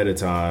cousins ahead of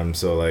time,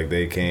 so like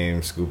they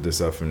came, scooped us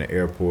up from the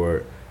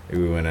airport.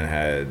 We went and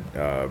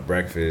had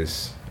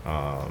breakfast,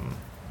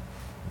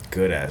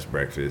 good ass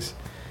breakfast,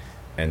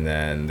 and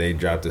then they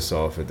dropped us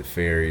off at the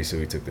ferry. So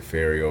we took the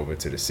ferry over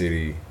to the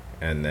city,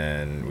 and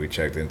then we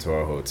checked into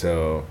our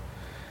hotel,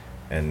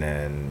 and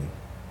then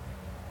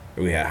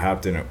we had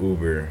hopped in an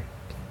Uber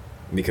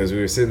because we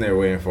were sitting there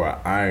waiting for our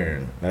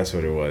iron. That's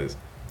what it was.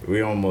 We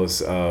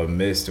almost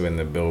missed when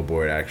the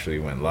Billboard actually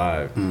went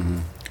live. Mm-hmm.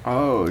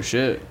 Oh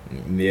shit.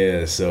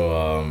 Yeah,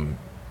 so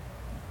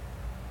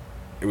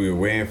we were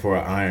waiting for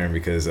an iron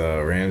because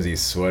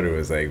Ramsey's sweater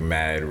was like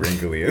mad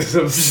wrinkly or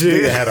some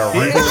shit. He had a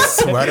wrinkled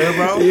sweater,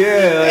 bro.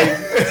 Yeah,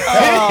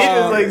 like he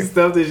just like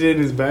stuffed the shit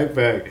in his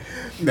backpack.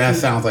 That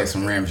sounds like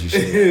some Ramsey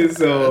shit.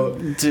 So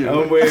Dude.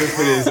 I'm waiting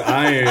for this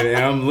iron and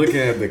I'm looking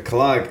at the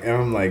clock and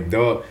I'm like,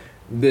 dog,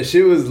 the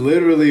shit was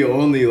literally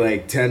only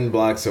like 10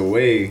 blocks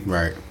away.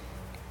 Right.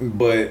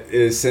 But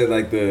it said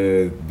like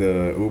the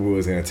Uber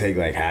was gonna take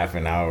like half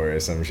an hour or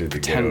some shit to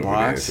get 10 over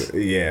blocks? there. So,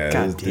 yeah,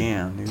 it was God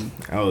damn, dude.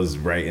 I was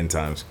right in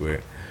Times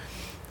Square.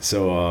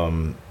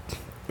 So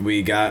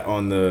we got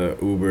on the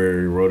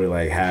Uber, rode it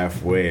like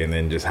halfway, and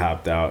then just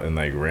hopped out and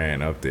like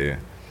ran up there.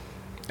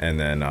 And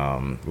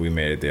then we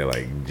made it there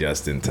like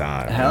just in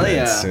time. Hell And then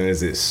yeah. As soon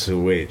as it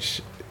switched,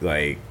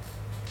 like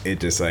it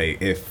just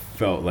like it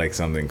felt like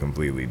something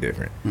completely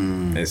different.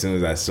 As soon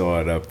as I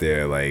saw it up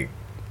there, like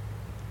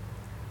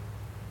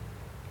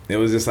it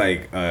was just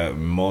like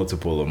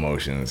multiple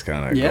emotions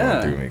kind of Yeah.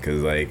 going through me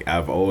because like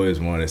I've always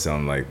wanted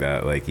something like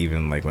that. Like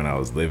even like when I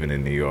was living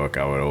in New York,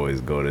 I would always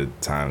go to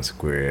Times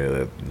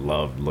Square.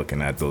 Loved looking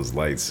at those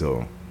lights,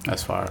 so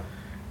That's fire.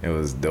 it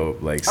was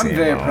dope. Like I'm seeing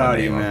very my own proud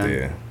of you, name up man.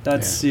 there.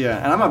 That's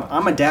and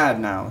I'm a dad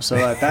now, so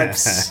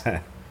that's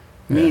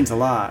means a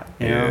lot.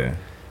 You know? Yeah,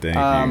 thank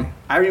you.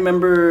 I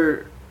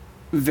remember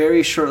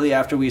very shortly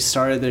after we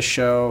started this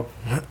show,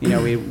 you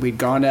know, we'd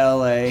gone to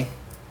LA,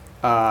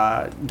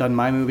 done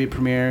my movie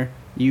premiere.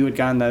 You had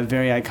gotten that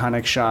very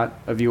iconic shot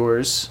of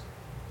yours.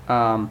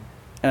 And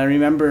I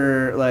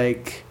remember,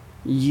 like,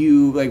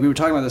 we were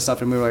talking about this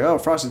stuff, and we were like, oh,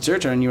 Frost, it's your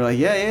turn. And you were like,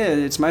 yeah,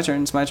 it's my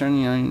turn,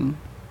 you know, and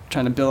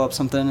trying to build up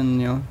something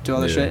and, you know, do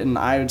all this Yeah. shit. And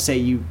I would say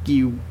you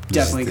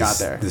definitely got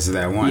there. This is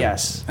that one.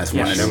 Yes. That's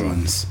Yes. one of them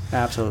ones.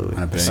 Absolutely.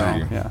 100%. So,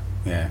 yeah.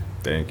 Yeah.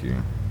 Thank you.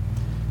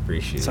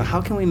 Appreciate So it. how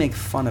can we make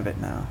fun of it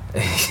now?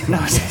 No,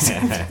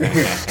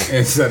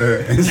 Instead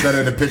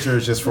of the picture,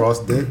 it's just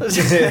Frost dick.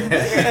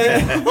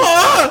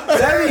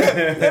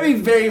 that'd be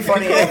very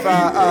funny if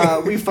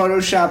we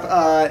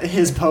Photoshop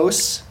his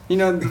posts. You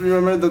know,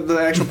 remember the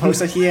actual post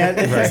that he had?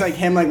 It's Right. like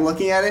him like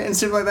looking at it and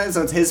stuff like that.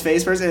 So it's his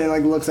face first, and it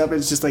like looks up, and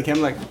it's just like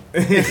him like.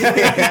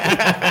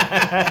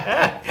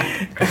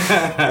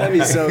 That'd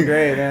be so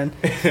great, man.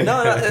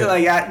 No,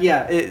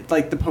 like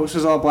like the post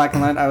was all black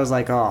and white. I was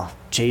like, oh,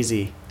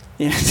 Jay-Z.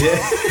 Yeah.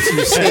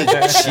 You said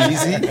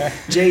cheesy?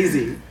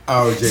 Jay-Z.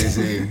 Oh,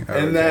 Jay-Z.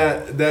 And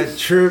that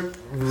trip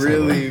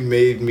really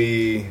made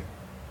me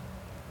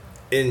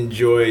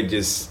enjoy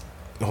just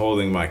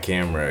holding my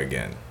camera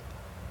again.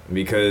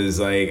 Because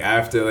like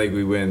after like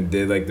we went and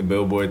did like the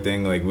Billboard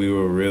thing, like we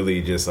were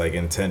really just like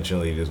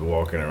intentionally just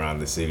walking around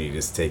the city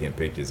just taking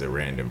pictures of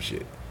random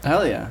shit.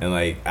 Hell yeah. And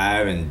like I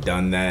haven't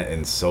done that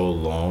in so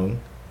long.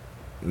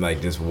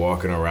 Like just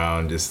walking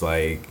around just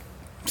like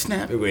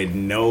Snap. with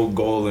no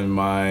goal in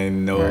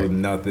mind, no Right.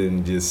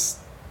 nothing, just,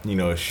 you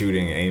know,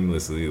 shooting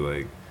aimlessly.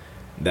 Like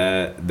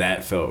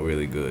that felt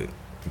really good.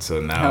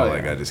 So now Hell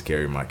like yeah. I just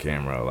carry my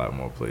camera a lot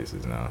more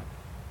places now.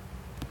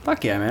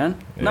 Fuck yeah, man.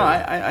 No,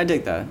 I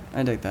dig that.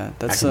 I dig that.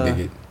 That's I can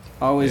dig it.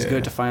 always Yeah.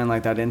 good to find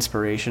like that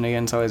inspiration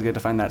again. It's always good to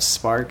find that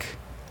spark.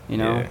 You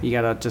know, Yeah. you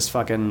gotta just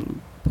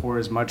fucking pour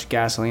as much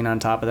gasoline on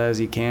top of that as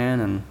you can,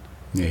 and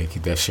Yeah,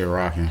 keep that shit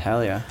rocking.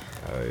 hell yeah.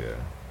 Oh yeah.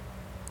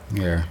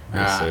 Yeah,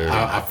 Yes, sir.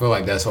 I feel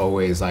like that's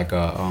always like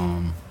a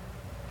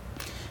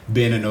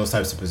being in those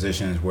types of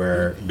positions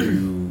where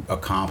you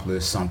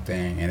accomplish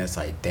something and it's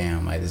like,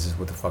 damn, like this is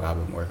what the fuck I've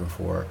been working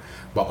for,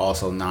 but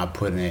also not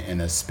putting it in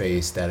a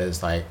space that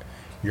is like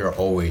you're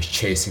always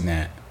chasing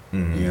that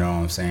You know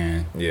what I'm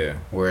saying? Yeah.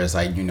 Whereas,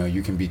 like, you know,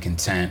 you can be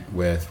content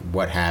with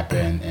what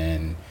happened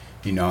and,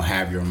 you know,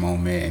 have your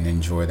moment and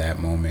enjoy that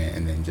moment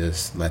and then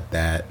just let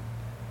that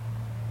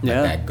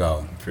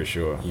go. For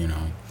sure. You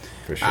know?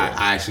 For sure.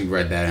 I actually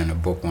read that in a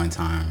book one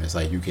time. It's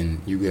like you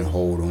can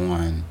hold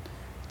on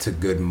to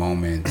good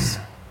moments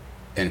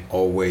and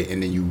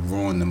then you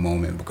ruin the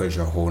moment because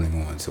you're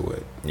holding on to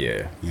it.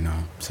 Yeah. You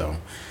know? So.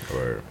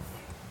 Or.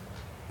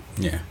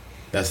 Yeah.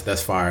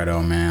 That's fire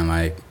though, man.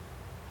 Like,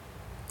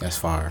 that's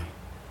fire.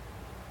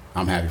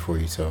 I'm happy for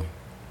you too.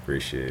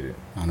 Appreciate it.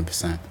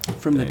 100%.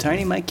 From the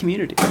Tiny Mike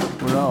community,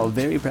 we're all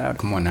very proud.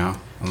 Come on now.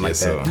 I'm like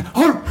Yes, that.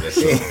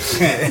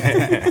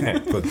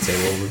 Put the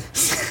table over.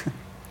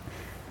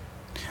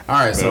 All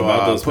right, What so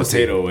about those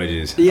potato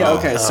wedges? Yeah,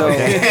 okay, so...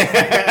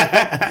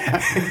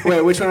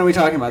 Wait, which one are we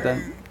talking about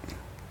then?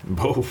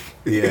 Both.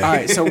 Yeah. All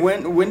right, so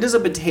when does a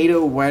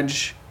potato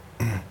wedge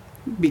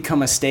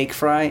become a steak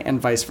fry and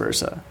vice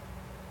versa?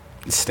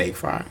 Steak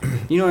fry.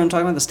 You know what I'm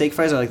talking about? The steak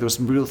fries are like those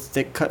real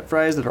thick cut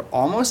fries that are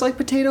almost like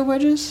potato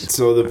wedges.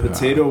 So the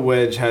potato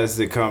wedge has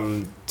to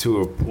come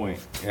to a point.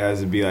 It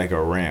has to be like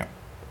a ramp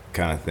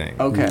kind of thing.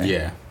 Okay.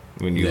 Yeah.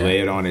 When you lay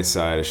it on its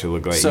side, it should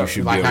look like So, you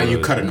should like be able how you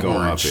to cut an go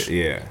orange. up it.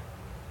 Yeah.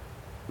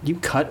 You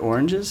cut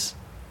oranges?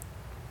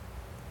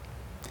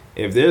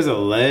 If there's a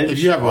ledge If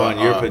you have on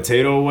your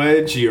potato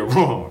wedge, you're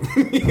wrong.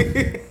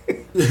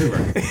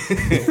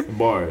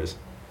 Bars.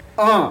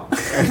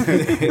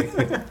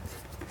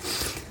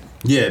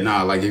 Yeah,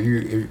 nah, like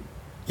even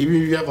if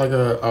you have like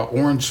a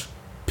orange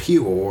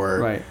peel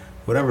or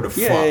whatever the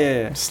fuck.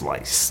 Yeah.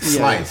 Slice.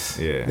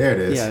 Yeah. There it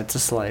is. Yeah, it's a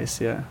slice,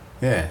 yeah.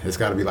 Yeah, it's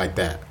got to be like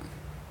that.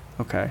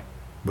 Okay.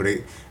 But at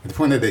the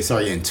point that they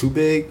start getting too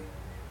big,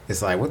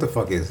 it's like, what the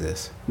fuck is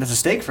this? That's a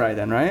steak fry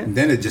then, right?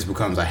 Then it just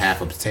becomes a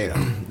half a potato.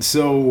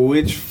 So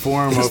which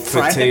form of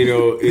fry it.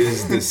 potato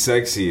is the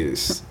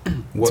sexiest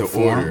What to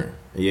form? order?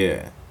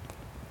 Yeah.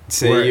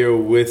 Say Where- you're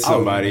with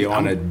somebody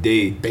on a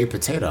date. Baked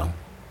potato.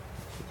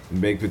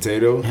 Baked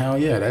potato? Hell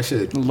yeah, that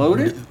shit.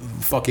 Loaded?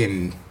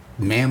 Fucking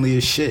manly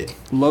as shit.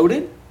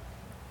 Loaded?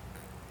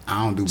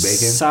 I don't do bacon.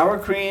 Sour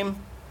cream?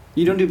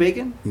 You don't do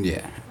bacon?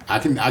 Yeah, I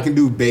can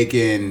do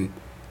bacon.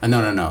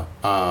 No.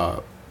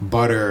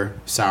 Butter,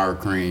 sour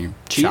cream,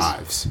 Cheese?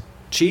 chives.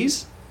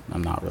 Cheese?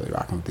 I'm not really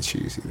rocking with the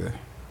cheese either.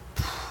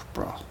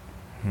 Bro.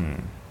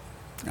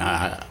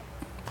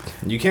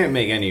 You can't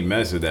make any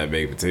mess with that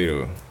baked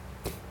potato.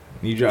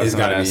 You drop It's some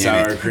of gotta that be in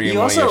sour it. cream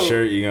You on your also-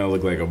 shirt, you're gonna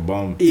look like a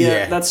bum.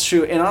 Yeah, that's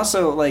true. And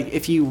also, like,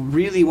 if you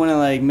really want to,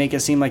 like, make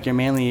it seem like you're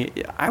manly,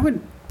 I would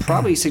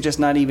probably suggest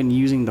not even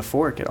using the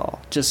fork at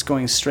all. Just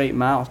going straight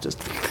mouth.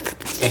 Just,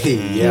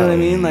 Hey, you know what I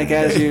mean? Like,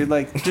 as you're,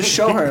 like, just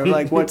show her,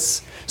 like,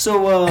 what's... So,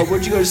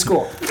 where'd you go to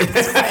school? You know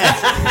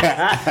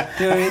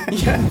what I mean?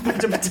 Yeah,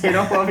 put a potato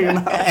all over your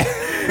mouth.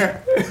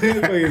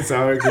 Fucking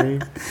sour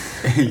cream.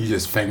 You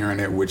just fingering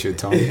it with your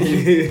tongue.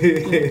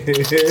 Hey,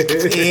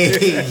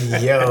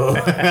 yo.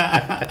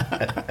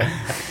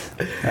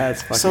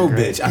 That's fucking So,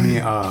 great. bitch. I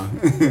mean,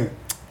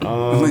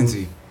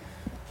 Lindsay,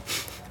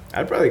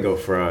 I'd probably go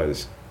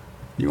fries.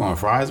 you want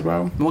fries,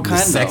 bro? What The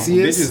kind, though?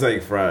 sexiest? Bitches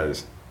like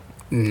fries.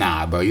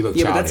 Nah, bro. You look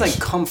Yeah, childish. but that's, like,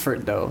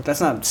 comfort, though.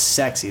 That's not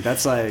sexy.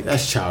 That's, like...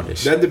 That's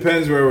childish. That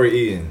depends where we're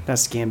eating.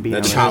 That's Gambino.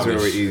 That depends childish. where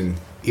we're eating.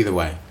 Either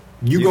way.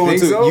 You think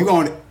so? You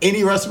go in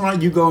any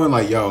restaurant, you go in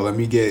like, yo, let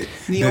me get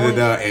The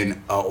only-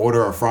 and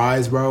order of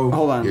fries, bro.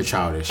 Hold on. You're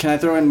childish. Can I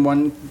throw in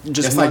one...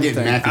 Just That's one like getting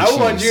thing? mac and I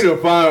want cheese. you to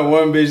find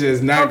one bitch that's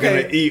not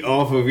Okay. gonna eat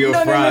off of your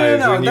No, fries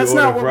when you That's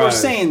order not what fries. we're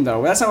saying,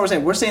 though. That's not what we're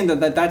saying. We're saying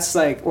that's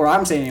like, or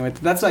I'm saying anyway,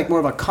 that's like more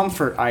of a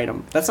comfort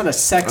item. That's not a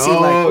sexy,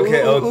 like,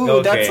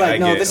 ooh, that's like,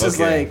 no, this is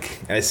like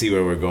I see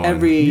where we're going.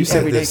 You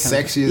said the everyday kind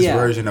of- sexiest yeah.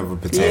 version of a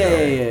potato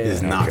Yeah.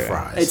 is not Okay.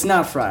 fries. It's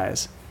not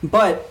fries.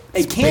 But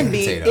it can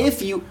be potato.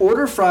 if you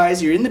order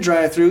fries, you're in the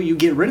drive-thru, you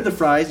get rid of the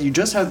fries, you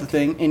just have the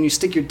thing, and you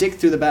stick your dick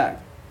through the bag.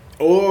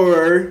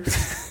 Or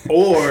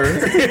or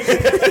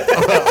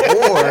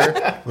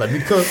let me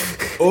cook.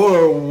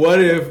 or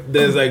what if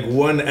there's like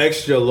one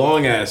extra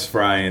long ass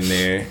fry in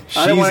there?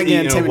 I don't wanna She's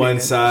get eating one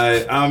intimidated.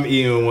 side, I'm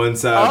eating one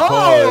side.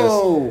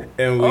 Oh! Pause,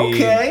 and we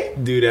Okay.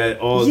 do that.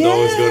 All dogs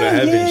go to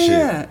heaven shit.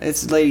 Yeah,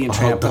 it's Lady and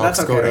Tramp, but that's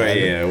dogs go Oh, to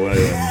okay. yeah, one of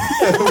them.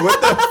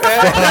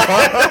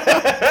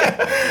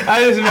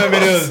 I just remember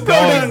those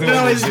dogs doing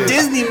No, this it's shit.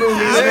 Disney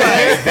movies.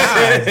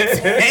 God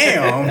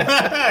damn,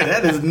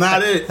 that is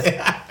not it.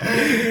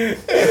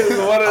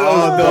 One of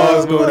All those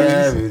dogs go to movies.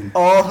 heaven.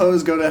 All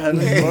hoes go to heaven.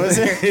 What was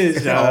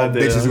it? Shout All out to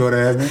bitches them. go to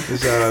heaven.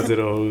 Shout out to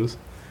the hoes.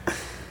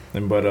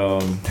 But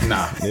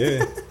Nah,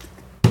 yeah.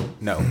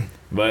 no.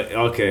 But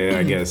okay,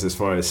 I guess as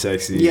far as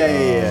sexy,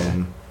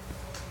 Yeah.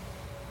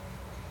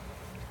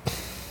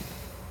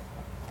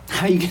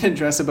 How you gonna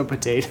dress up a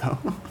potato?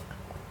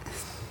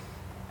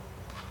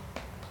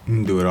 You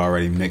can do it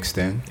already mixed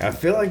in. I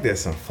feel like there's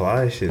some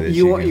fly shit that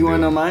You you want can to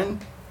do. know mine?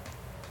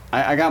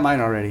 I got mine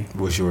already.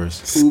 What's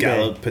yours?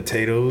 Scalloped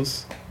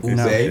potatoes. Ube?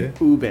 No. Shit.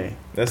 Ube.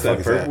 That's Fuck that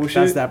is purple that?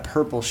 shit. That's that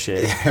purple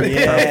shit.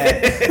 Yeah.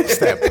 It's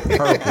that purple.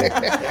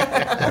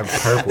 That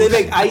purple. They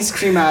make shit. ice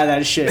cream out of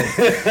that shit.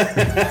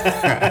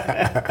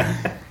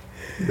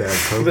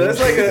 But that's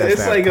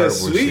like a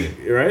sweet,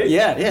 shit. Right?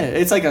 Yeah.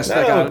 It's like a.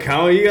 That don't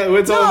count.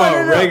 We're talking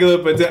about regular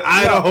potato.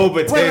 Idaho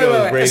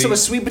potatoes, wait. So a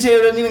sweet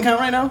potato doesn't even count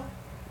right now?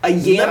 A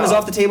yam is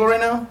off the table right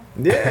now?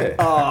 Yeah.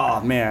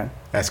 Oh man.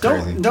 That's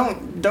crazy.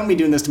 Don't be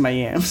doing this to my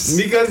yams.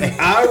 Because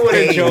I would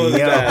have chosen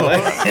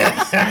that.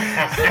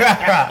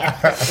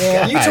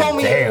 You told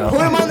me put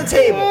them on the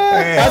table.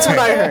 That's what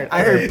I heard.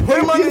 I heard put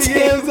them on the table.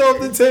 Yams off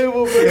the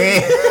table.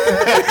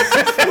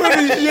 What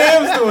are these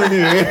yams doing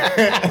here?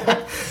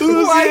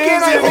 Why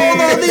can't I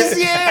hold all these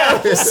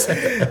yams?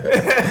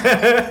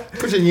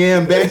 Put your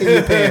yam back in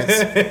your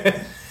pants.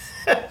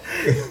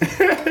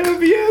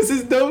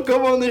 Yes, don't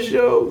come on the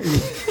show.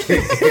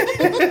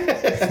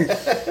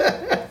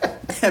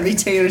 Heavy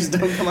taters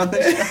don't come on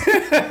the show.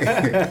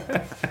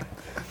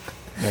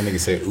 That nigga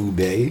say ooh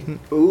bay.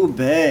 Ooh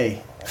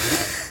bay.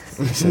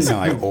 It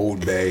sound like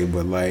Old Bay,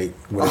 but like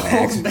with an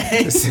accent.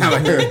 Bay.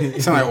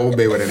 It sound like Old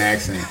Bay with an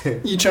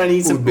accent. You trying to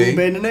eat some ooh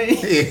bay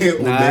tonight?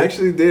 Yeah, nah, I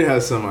actually did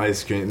have some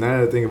ice cream. Now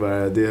that I think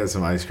about it, I did have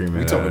some ice cream.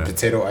 You talking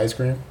potato ice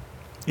cream?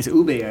 It's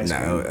ube ice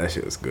cream. Nah, that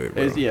shit was good,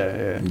 bro.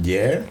 Yeah.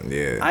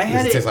 I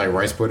had it tastes like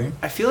rice pudding.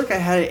 I feel like I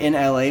had it in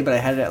LA, but I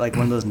had it at like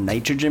one of those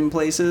nitrogen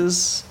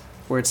places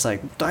where it's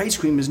like the ice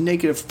cream is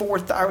negative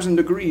 4,000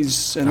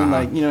 degrees, and then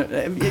like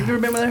have you ever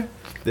been there?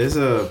 There's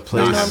a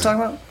place. You know what I'm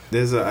talking about?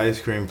 There's an ice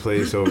cream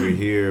place over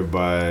here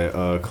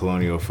by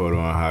Colonial Photo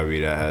and Hobby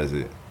that has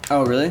it.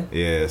 Oh really?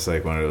 Yeah, it's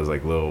like one of those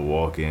like little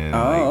walk-in.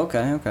 Oh,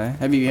 okay.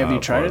 Have you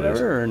tried it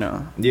ever or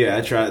no? Yeah,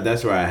 I tried.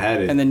 That's where I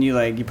had it. And then you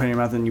put it in your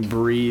mouth and you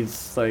breathe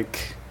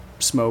like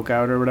smoke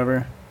out or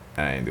whatever.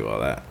 I didn't do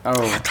all that.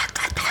 Oh.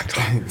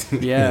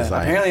 Yeah.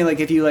 Apparently, like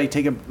if you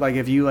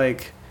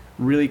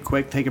really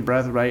quick take a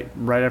breath right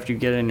after you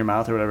get it in your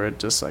mouth or whatever, it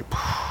just like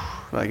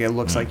it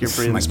looks like you're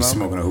breathing like smoke.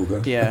 Smoking a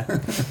hookah. Yeah.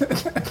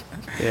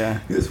 Yeah.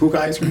 This hookah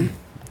ice cream.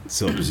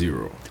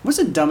 Sub-Zero. What's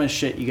the dumbest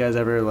shit you guys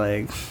ever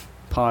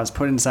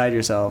put inside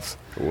yourself?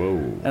 Whoa.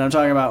 And I'm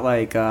talking about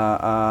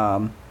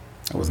That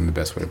wasn't the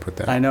best way to put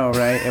that. I know,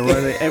 right? It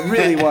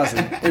really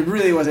wasn't. It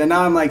really wasn't. And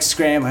now I'm like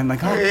scrambling,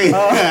 like, what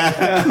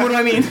do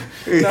I mean?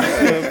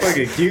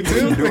 Fucking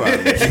Q-tip?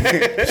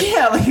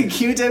 Yeah, like a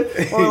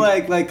Q-tip, or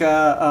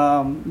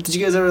did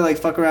you guys ever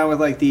fuck around with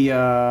the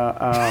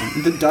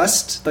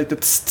dust, like the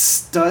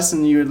dust,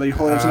 and you would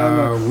hold up something?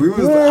 I was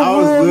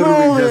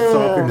literally just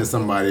talking to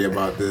somebody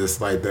about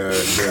this, like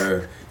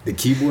the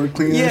keyboard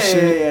cleaner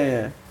shit.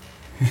 Yeah.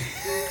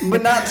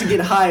 But not to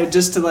get high,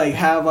 just to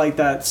have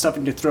that stuff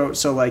in your throat,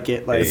 so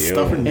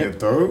stuff in your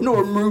throat. No,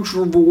 it makes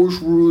your voice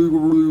really,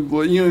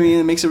 you know what I mean?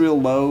 It makes it real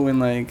low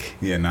and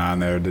Yeah, I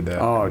never did that.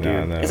 Oh,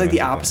 dude, it's like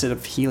the opposite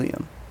of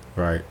helium.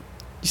 Right.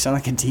 You sound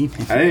like a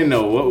demon. I didn't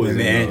know what was in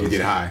the end. You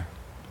get high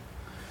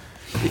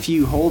if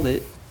you hold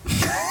it.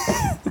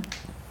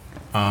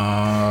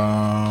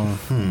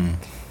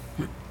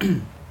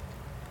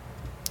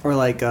 Or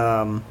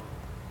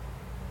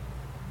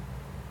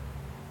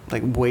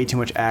way too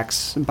much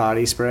Axe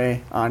body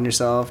spray on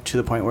yourself to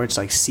the point where it's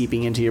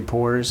seeping into your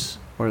pores,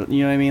 or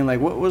you know what I mean?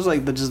 What was the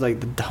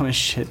dumbest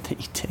shit that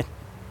you did?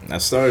 I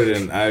started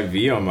an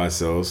IV on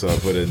myself, so I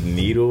put a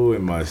needle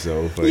in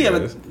myself. I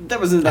guess. But that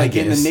was in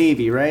the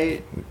Navy,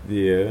 right?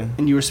 Yeah.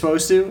 And you were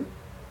supposed to?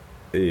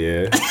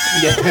 Yeah.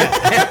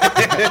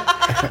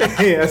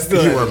 Yeah,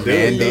 still you were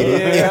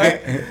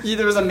mandated. Yeah.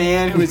 There was a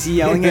man who was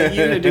yelling at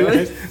you to do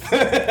it.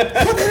 Put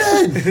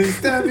it in.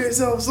 Stab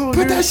yourself, soldier.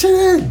 Put that shit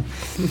in.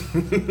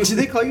 Do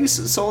they call you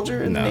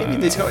soldier in the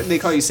Navy? They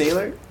call you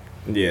sailor?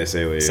 Yeah,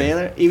 sailor. Yeah.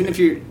 Sailor? Even if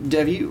you're...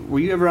 Were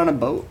you ever on a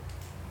boat?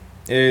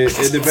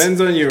 It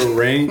depends on your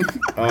rank.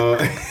 Never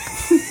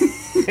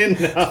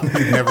been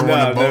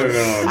on a boat.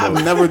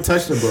 I've never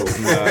touched a boat.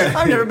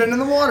 I've never been in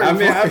the water. I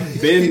mean, I've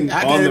been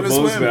on the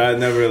boats, but I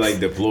never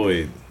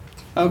deployed.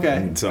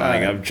 Okay. So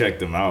I've checked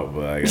them out,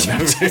 but I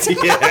never.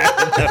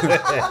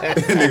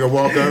 Nigga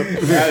walk up.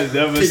 I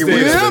never stayed.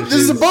 This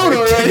is a boat,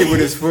 already.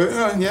 With his foot.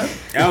 Yeah.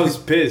 I was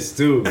pissed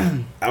too.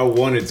 I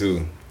wanted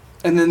to.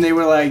 And then they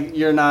were like,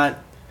 "You're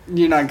not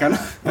gonna."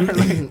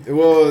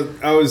 Well,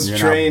 I was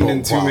trained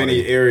in too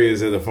many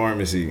areas of the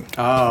pharmacy.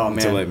 Oh man.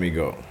 To let me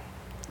go.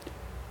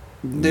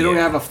 They don't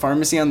have a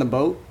pharmacy on the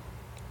boat?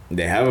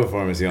 They have a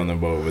pharmacy on the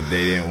boat, but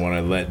they didn't want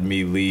to let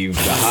me leave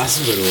the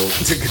hospital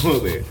to go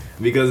there.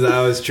 Because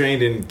I was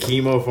trained in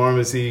chemo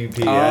pharmacy,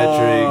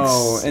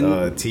 pediatrics,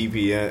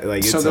 TPN.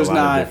 It's so there's a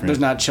lot of different... there's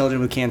not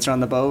children with cancer on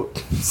the boat?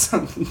 So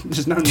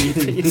there's no need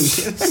for you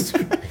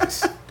to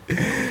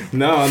get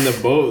No, on the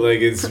boat,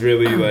 it's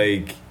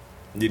really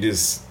you're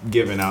just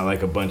giving out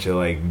a bunch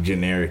of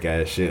generic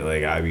ass shit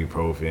like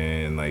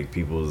ibuprofen,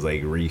 people's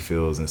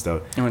refills and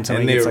stuff, and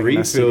their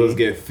refills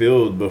get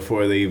filled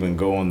before they even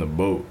go on the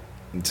boat.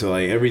 So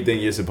everything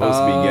you're supposed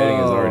to be getting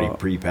is already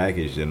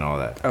prepackaged and all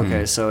that.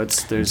 Okay, so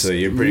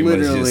you're pretty much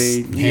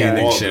just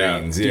handing shit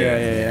out.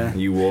 Yeah.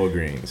 You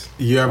Walgreens.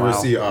 You ever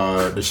see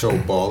the show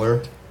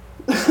Baller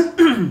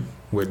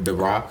with The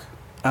Rock?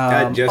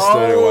 I just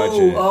started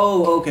watching it.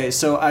 Oh, okay.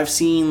 So I've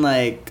seen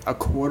a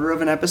quarter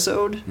of an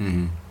episode.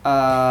 Mm-hmm.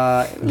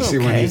 You see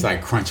when he's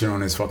like crunching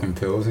on his fucking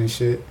pills and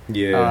shit.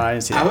 Yeah. I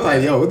didn't see I that. was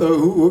like, yo,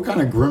 what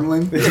kind of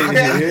gremlin?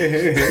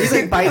 He's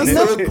like biting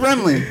That's it. a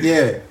gremlin.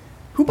 Yeah.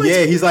 Who bites?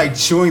 Yeah, he's like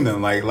chewing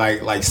them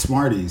like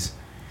Smarties.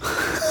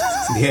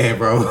 Yeah,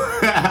 bro.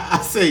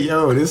 I said,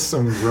 yo, this is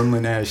some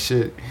gremlin ass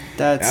shit.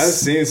 That's.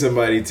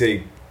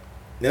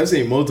 I've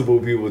seen multiple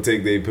people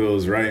take their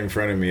pills right in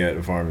front of me at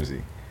the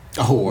pharmacy.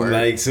 Oh, word.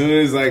 Like, soon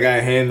as like I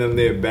hand them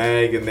their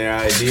bag and their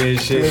ID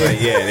and shit, like,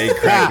 yeah, they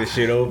crack the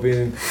shit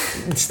open,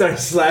 start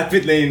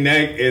slapping their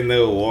neck, and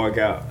they'll walk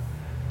out.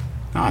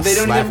 They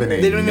don't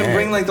even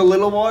bring like the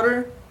little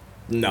water.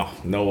 No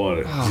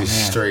water. Oh, just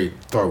man. straight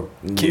throat.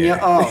 Can you?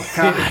 Oh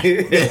God.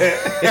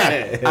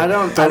 I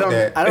don't have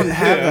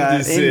that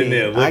just in sitting me.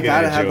 there looking I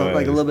gotta at have your like a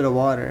ass. little bit of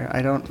water.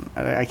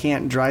 I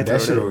can't dry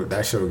That throat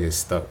it. shit'll get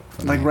stuck.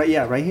 For Like me. right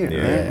here, Yeah.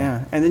 right?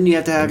 Yeah. And then you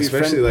have to have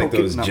Especially your like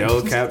friend those poke it-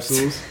 gel no.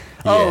 capsules.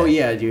 Oh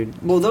yeah, dude.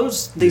 Well,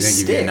 those they You think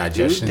you get stick, dude.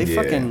 indigestion? They Yeah.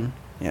 fucking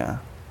yeah.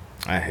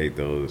 I hate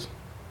those.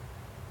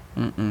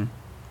 Then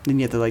you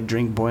have to like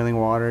drink boiling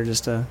water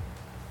just to.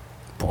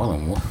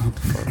 Boiling water. What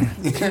the fuck?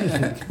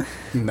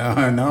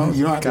 No,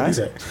 you don't have Guys?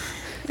 to do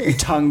that. Your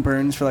tongue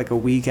burns for like a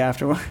week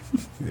afterward.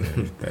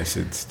 Yeah, that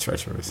shit's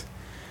treacherous.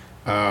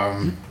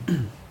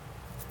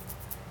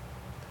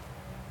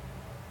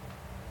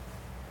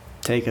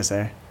 Take us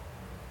there.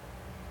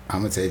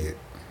 I'm gonna take it.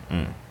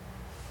 Mm.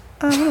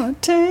 I'm gonna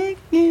take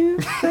you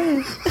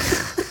there.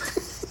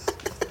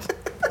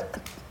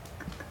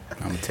 I'm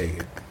gonna take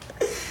it.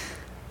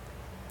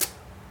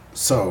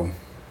 So,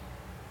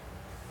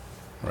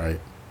 right.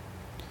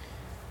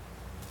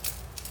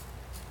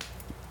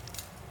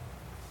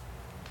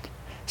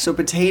 So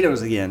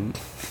potatoes again.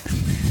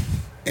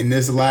 In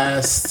this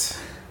last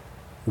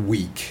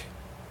week,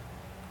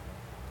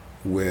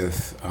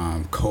 with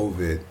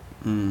COVID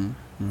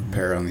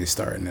apparently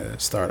starting to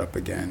start up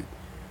again,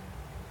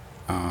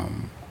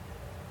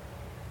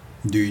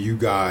 do you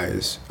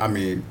guys? I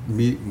mean,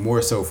 me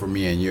more so for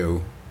me and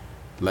you,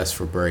 less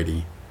for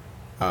Brady,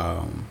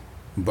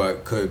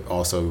 but could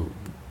also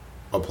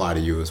apply to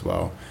you as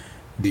well.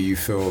 Do you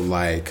feel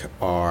like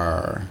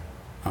our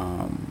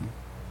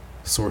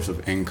source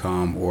of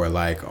income or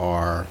like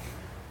our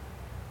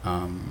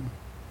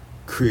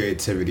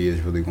creativity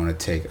is really going to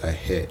take a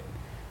hit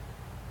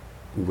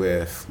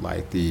with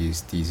like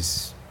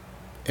these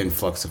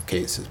influx of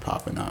cases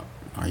popping up?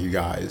 Are you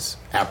guys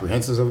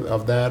apprehensive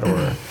of that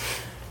or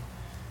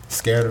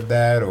scared of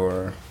that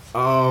or?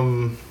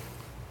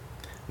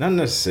 Not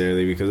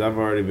necessarily, because I've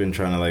already been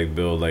trying to like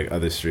build like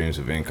other streams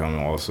of income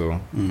also.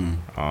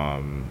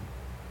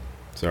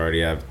 So I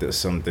already have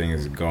some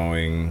things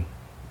going,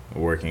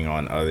 working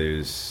on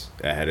others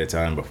ahead of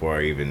time before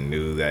I even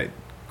knew that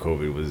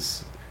COVID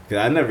was.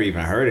 Because I never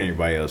even heard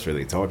anybody else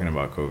really talking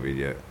about COVID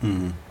yet.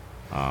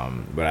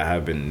 But I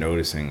have been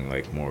noticing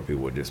like more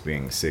people just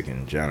being sick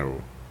in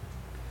general.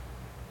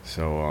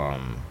 So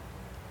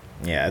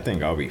yeah, I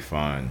think I'll be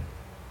fine.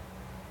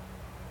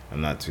 I'm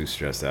not too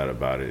stressed out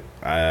about it.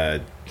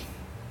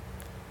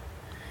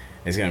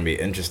 It's gonna be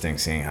interesting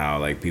seeing how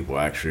like people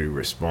actually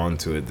respond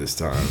to it this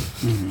time.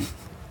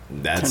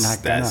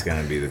 That's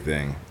gonna be the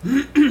thing.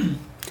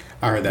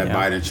 I heard that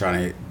Biden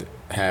trying to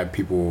have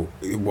people.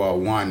 Well,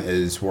 one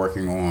is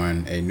working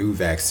on a new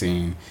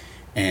vaccine,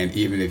 and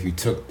even if you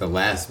took the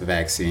last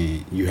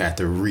vaccine, you have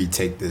to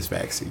retake this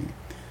vaccine.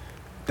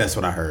 That's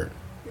what I heard.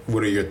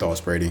 What are your thoughts,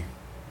 Brady?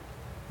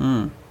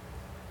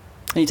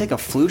 You take a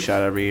flu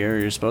shot every year.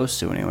 You're supposed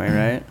to anyway,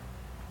 right?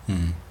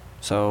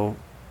 So,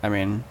 I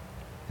mean,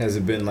 Has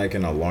it been like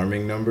an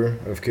alarming number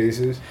of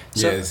cases?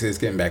 So- Yeah, it's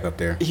getting back up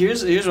there.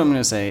 here's what I'm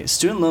gonna say.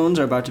 Student loans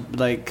are about to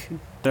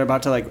they're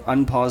about to like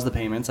unpause the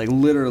payments. Like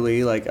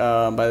literally, like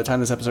by the time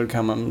this episode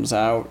comes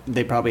out,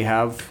 they probably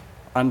have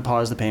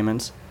unpaused the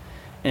payments.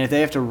 And if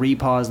they have to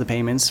repause the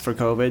payments for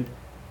COVID,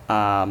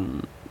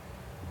 I'm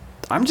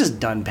just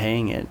done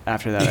paying it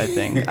after that. I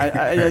think.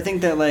 I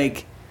think that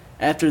like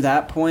after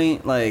that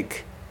point,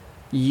 like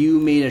you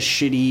made a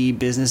shitty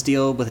business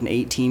deal with an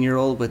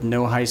 18-year-old with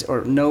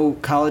no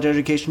college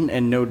education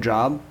and no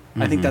job.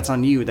 I think that's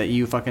on you that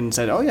you fucking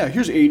said, oh yeah,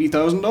 here's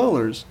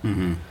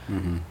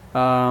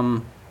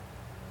 $80,000.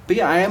 But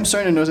yeah, I am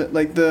starting to notice it.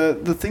 Like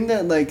the thing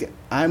that like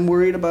I'm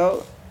worried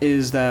about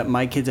is that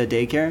my kid's at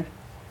daycare.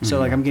 So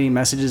like I'm getting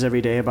messages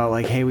every day about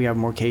like, hey, we have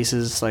more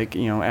cases like,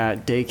 you know,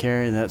 at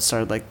daycare, and that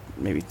started like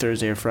maybe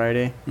Thursday or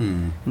Friday.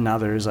 Now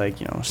there's like,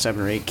 you know, 7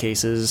 or 8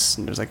 cases,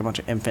 and there's like a bunch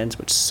of infants,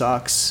 which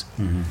sucks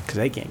because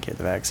they can't get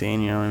the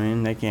vaccine. You know what I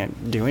mean? They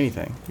can't do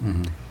anything.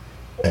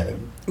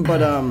 But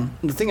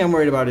the thing I'm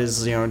worried about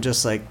is, you know,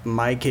 just like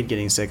my kid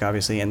getting sick,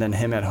 obviously, and then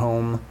him at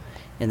home,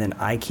 and then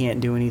I can't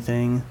do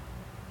anything.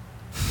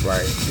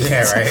 Right.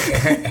 Yeah.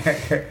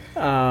 Right.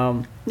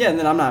 Yeah, and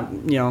then I'm not,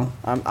 you know,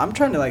 I'm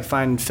trying to like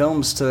find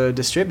films to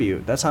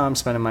distribute. That's how I'm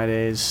spending my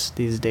days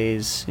these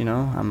days. You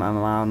know, I'm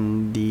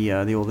on the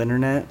old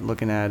internet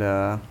looking at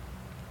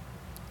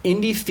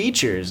indie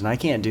features, and I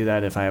can't do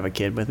that if I have a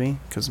kid with me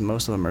because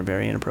most of them are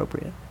very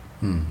inappropriate.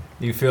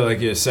 You feel like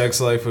your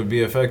sex life would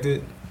be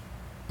affected?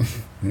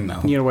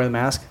 No. You gonna wear the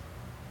mask?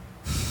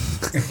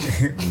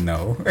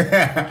 No.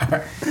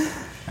 I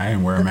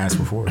didn't wear a mask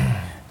before.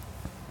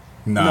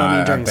 No, I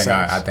mean I during think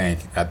sex. I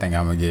think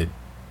I'm gonna get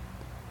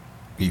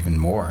even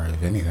more,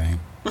 if anything,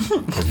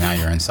 because now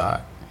you're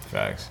inside.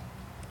 Facts.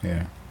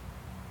 Yeah.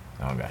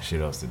 I don't got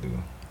shit else to do.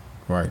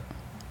 Right.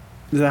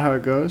 Is that how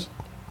it goes?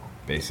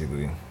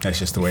 Basically. That's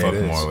just the way Fuck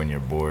it is. more when you're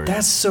bored.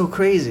 That's so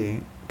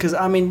crazy. Because,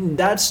 I mean,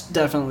 that's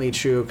definitely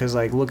true. Because,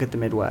 like, look at the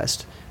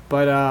Midwest.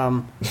 But,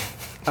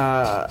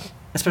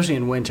 especially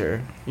in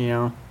winter, you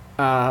know?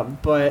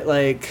 But,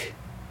 like,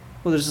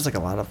 well, there's just, like, a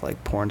lot of,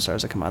 like, porn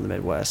stars that come out of the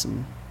Midwest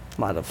and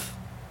a lot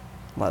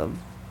of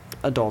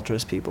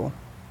adulterous people.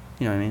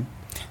 You know what I mean?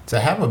 To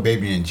have a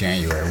baby in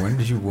January, when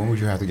would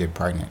you have to get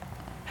pregnant?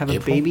 Have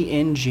April? a baby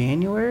in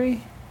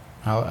January?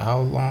 How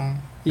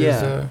long?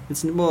 Yeah.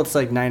 It's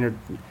like 9 or...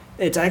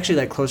 It's actually,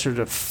 like, closer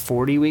to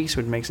 40 weeks,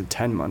 which makes it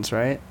 10 months,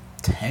 right?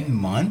 10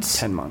 months?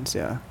 10 months,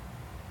 yeah.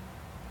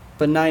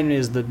 But 9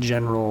 is the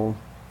general...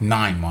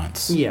 9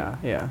 months.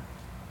 Yeah.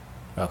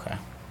 Okay.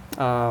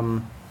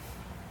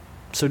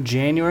 So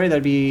January,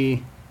 that'd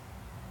be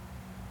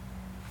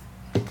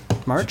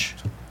March?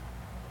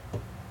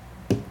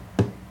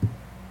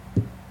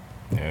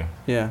 Yeah.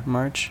 Yeah,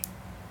 March.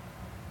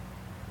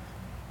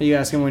 Are you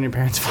asking when your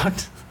parents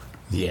fucked?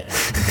 Yeah.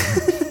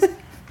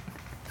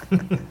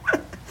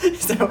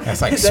 So,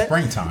 That's like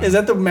springtime. Is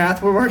that the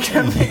math we're working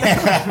on?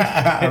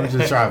 I'm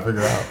just trying to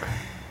figure out.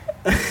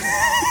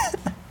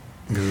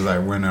 Because it's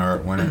like when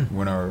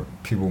are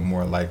people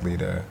more likely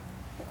to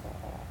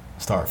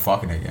start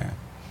fucking again?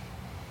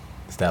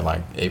 Is that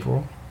like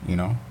April? You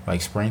know,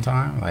 like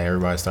springtime, like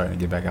everybody's starting to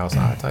get back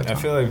outside type. I time?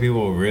 feel like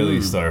people really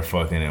start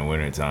fucking in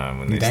wintertime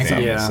when they You think stay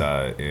so? Yeah.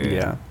 inside.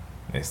 Yeah.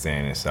 They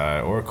staying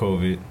inside or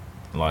COVID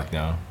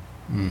lockdown.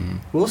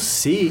 We'll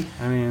see.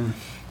 I mean,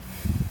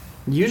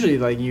 usually,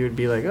 like, you would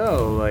be like,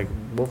 oh, like,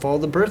 we'll follow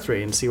the birth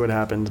rate and see what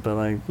happens. But,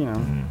 like, you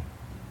know,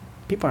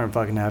 people aren't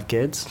fucking have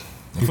kids.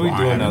 If People we do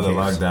aren't another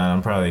having kids. lockdown,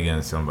 I'm probably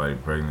getting somebody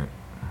pregnant.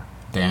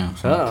 Damn.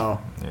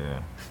 Uh-oh.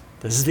 Yeah.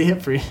 This is the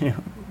hit for you.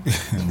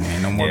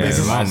 Man, no more Yeah, baby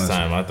the last mamas.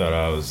 time I thought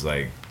I was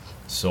like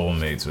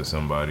soulmates with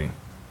somebody.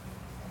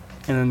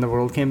 And then the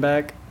world came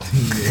back.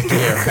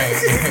 Yeah,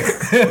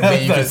 right.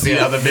 Then you can see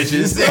other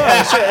bitches.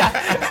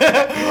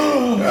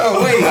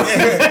 Oh wait.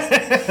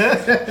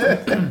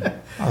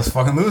 I was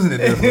fucking losing it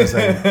there for a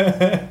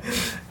second.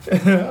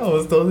 I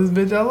was told this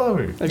bitch I love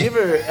her. Have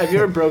you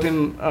ever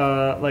broken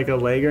like a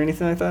leg or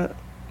anything like that?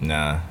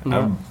 Nah.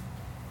 No.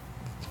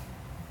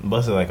 I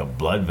busted like a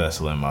blood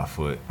vessel in my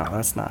foot. Oh,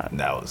 that's not.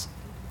 That was.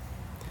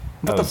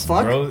 What that the was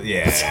fuck? gross.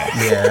 Yeah.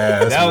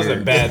 Yeah, That was a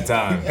weird. bad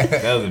time.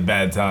 That was a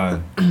bad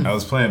time. I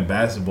was playing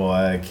basketball.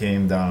 I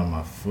came down on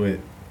my foot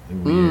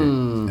weird.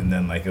 And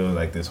then like it was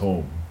like this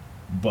whole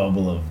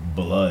bubble of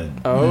blood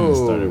Oh.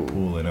 started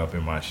pooling up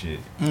in my shit.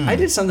 I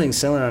did something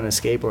similar on a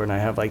skateboard, and I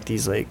have like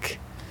these like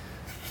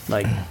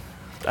I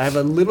have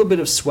a little bit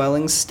of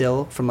swelling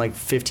still from like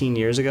 15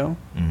 years ago,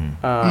 and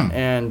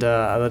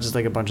that's just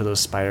like a bunch of those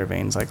spider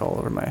veins like all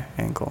over my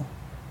ankle.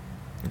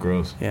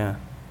 Gross. Yeah.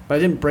 But I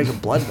didn't break a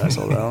blood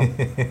vessel though.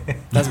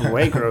 That's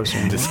way grosser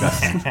and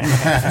disgusting.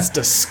 That's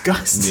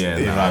disgusting. Yeah,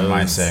 Yeah, nah, I it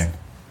might was- say.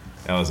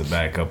 That was a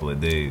bad couple of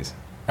days.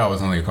 That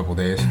was only a couple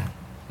days.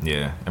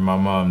 Yeah, and my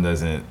mom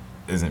isn't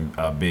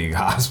a big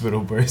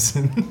hospital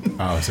person.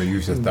 Oh, so you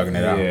was just thugging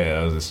it out. Yeah,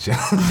 I was just chilling.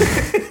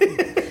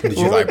 Did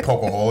you like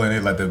poke a hole in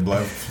it, let the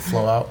blood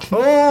flow out?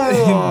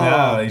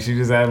 Nah, like she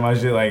just had my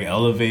shit like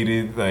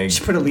elevated, like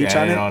She put a leech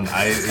on had it?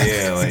 ice.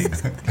 Yeah, like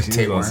she was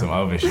Tapeworm. on some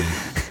other shit.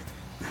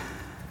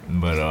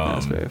 But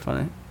That's very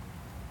funny.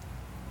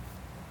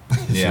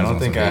 She yeah, I was don't on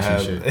think some I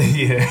Haitian have.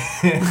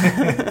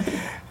 Yeah,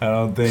 I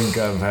don't think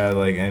I've had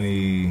like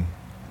any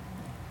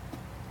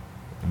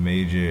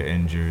major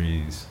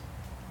injuries.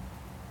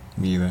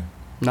 Me either.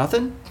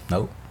 Nothing?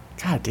 Nope.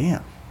 God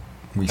damn.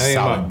 We I mean, my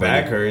solid.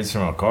 back baby. hurts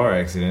from a car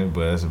accident,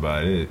 but that's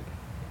about it.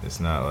 It's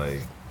not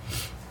like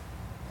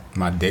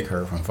My dick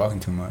hurt from fucking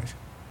too much.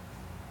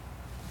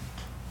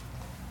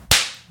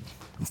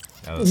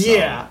 that was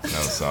Yeah. solid. That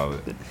was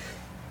solid.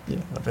 Yeah, a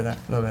little bit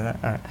of that.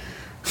 All right.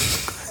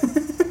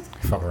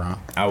 Fuck around.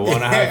 I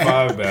want a high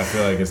five, but I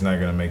feel like it's not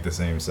gonna make the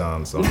same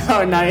sound. So I'm No, not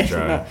not gonna yet.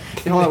 try.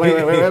 No. Hold on, wait.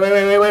 No.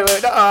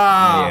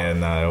 Yeah,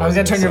 nah. I was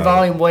gonna turn your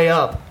volume way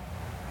up.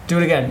 Do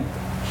it again.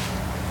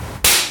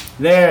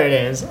 There it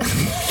is.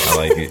 I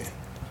like it.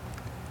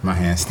 My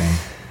hands sting.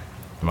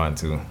 Mine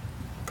too.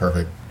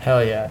 Perfect.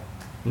 Hell yeah.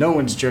 No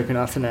one's jerking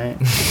off tonight.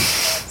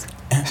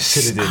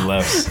 Should have did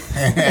lefts.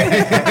 I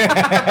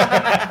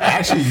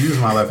actually use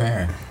my left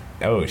hand.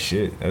 Oh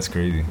shit, that's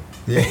crazy.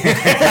 Hit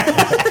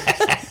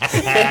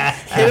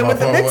him with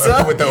the mix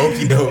up. With the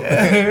okey doke.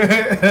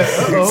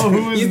 Oh,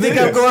 who is You think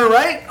this? I'm going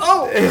right?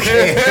 Oh!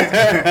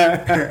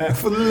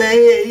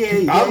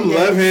 I'm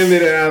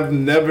left-handed and I've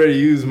never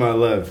used my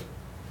left.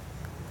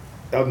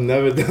 I've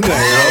never done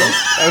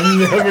that.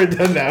 I've never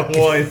done that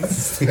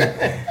once.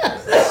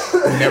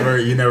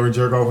 You never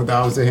jerk off with the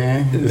opposite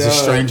hand? It's a No.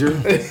 stranger?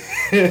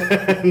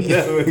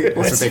 That's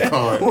what they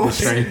call it. The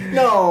stranger.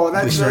 No,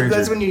 that's The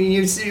stranger. when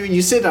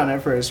you sit on it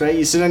first, right?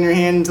 You sit on your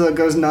hand until it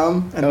goes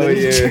numb, and then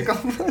you check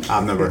off.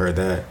 I've never heard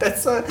that.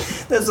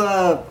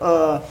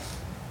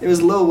 It was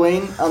Lil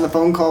Wayne on the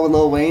phone call with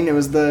Lil Wayne. It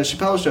was the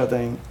Chappelle Show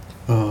thing.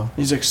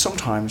 He's like,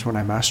 sometimes when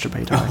I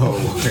masturbate,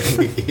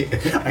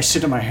 I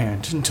sit on my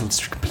hand until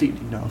it's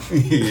completely numb.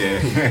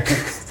 Yeah.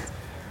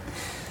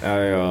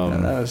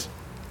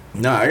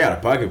 I got a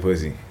pocket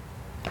pussy.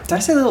 Did I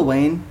say Lil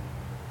Wayne?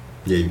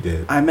 Yeah, you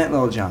did. I meant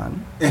Lil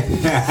Jon.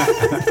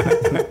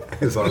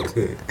 It's all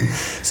good.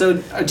 So,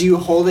 do you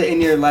hold it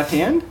in your left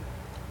hand?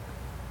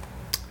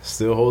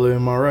 Still hold it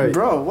in my right.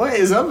 Bro, what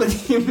is up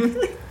with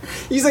you?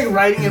 He's like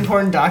writing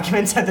important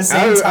documents at the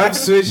same time. I've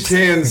switched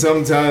hands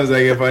sometimes,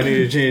 like if I need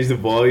to change the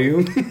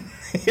volume.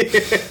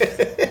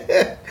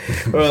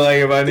 Or like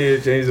if I need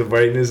to change the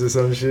brightness or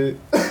some shit.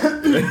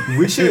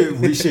 We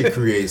should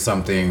create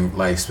something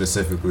like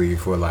specifically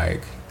for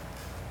like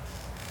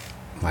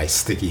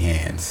sticky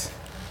hands.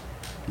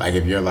 Like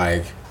if you're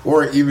like,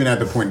 or even at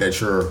the point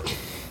that you're,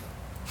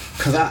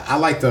 cause I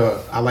like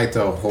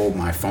to hold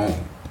my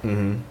phone,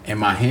 and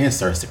my hand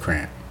starts to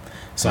cramp.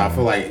 So I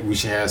feel like we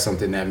should have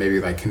something that maybe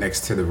like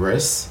connects to the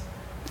wrist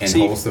and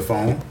holds the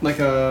phone. Like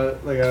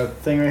a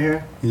thing right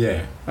here?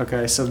 Yeah.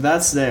 Okay, so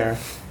that's there.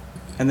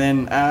 And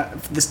then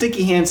the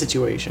sticky hand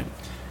situation.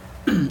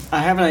 I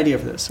have an idea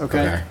for this,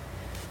 okay?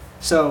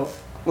 So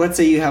let's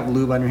say you have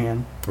lube on your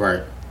hand.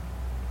 Right.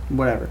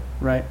 Whatever,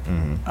 right?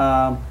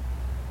 Mm-hmm.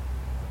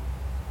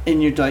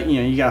 And you're like,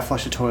 you gotta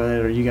flush the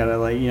toilet or you gotta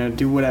like,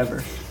 do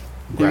whatever.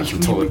 Grab some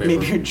toilet paper.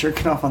 Maybe you're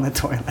jerking off on the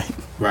toilet.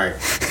 Right.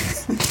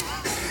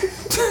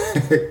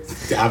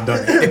 I've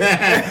done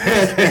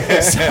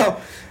it.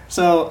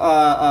 So,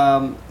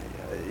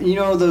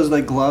 those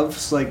like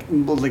gloves, like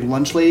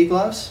lunch lady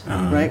gloves,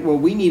 right? What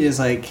we need is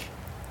like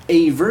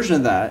a version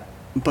of that,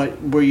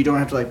 but where you don't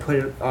have to like put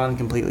it on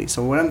completely.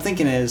 So what I'm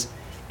thinking is,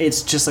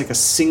 it's just like a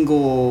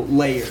single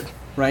layer,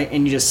 right?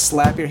 And you just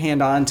slap your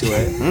hand onto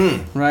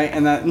it, right?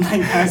 And that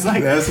like has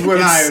like that's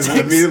what I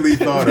immediately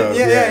thought of.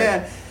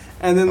 Yeah.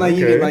 And then like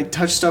you can like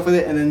touch stuff with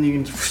it, and then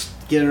you can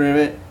get rid of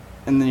it.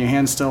 And then your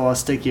hand's still all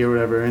sticky or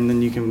whatever, and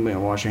then you can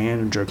wash your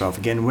hand and jerk off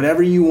again.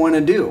 Whatever you want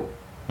to do.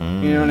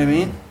 You know what I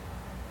mean?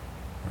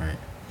 Right.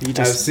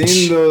 I've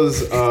seen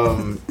those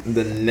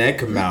the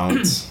neck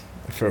mounts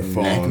for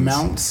phones. Neck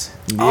mounts?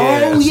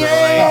 Yeah,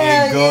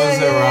 it goes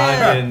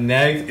around your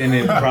neck and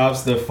it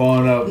props the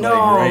phone up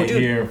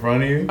here in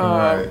front of you.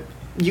 Right.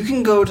 You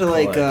can go to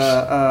like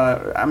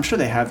I'm sure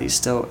they have these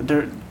still.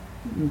 They're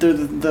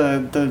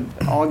the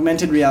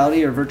augmented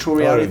reality or virtual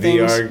reality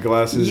things. VR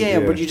glasses. Yeah,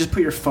 but you just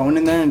put your phone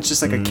in there and it's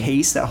just like a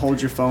case that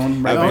holds your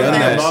phone right I've done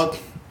that. About...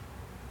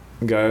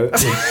 Go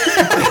ahead.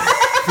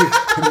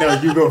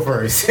 No, you go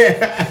first.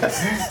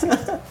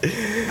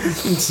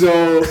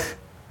 So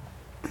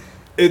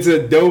it's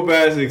a dope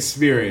ass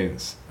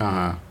experience.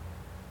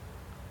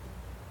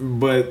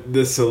 But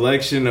the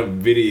selection of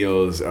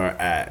videos are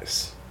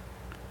ass.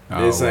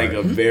 It's like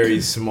a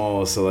very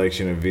small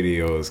selection of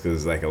videos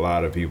because like a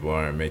lot of people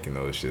aren't making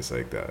those shits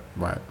like that.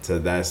 Right. So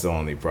that's the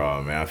only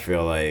problem. And I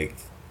feel like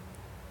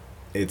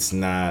it's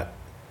not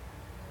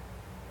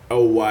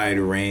a wide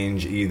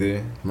range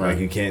either. Right. Like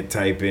you can't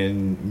type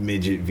in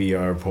midget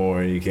VR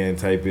porn. You can't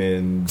type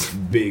in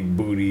big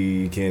booty.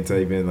 You can't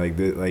type in like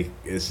this. Like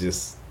it's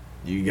just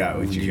you got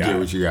what you got. Get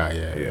what you got.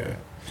 Yeah.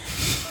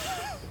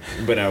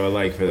 But I would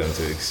like for them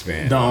to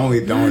expand. The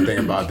only thing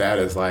about that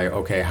is like,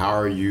 okay, how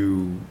are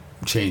you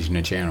changing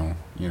the channel?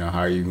 How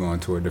are you going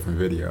to a different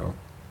video?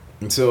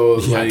 So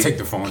you gotta take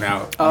the phone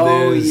out.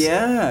 Oh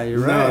yeah, you're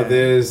right. No,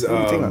 there's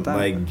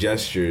like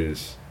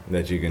gestures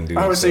that you can do.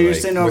 Oh, so you're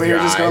sitting over here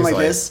just going like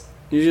this?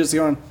 You're just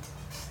going.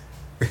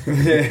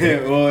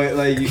 Well,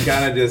 like you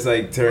kind of just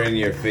like turn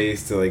your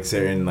face to like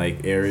certain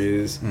like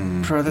areas.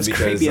 Bro, that's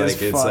because creepy like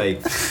as it's fuck.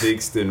 like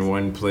fixed in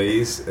one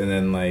place, and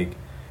then like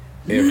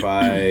if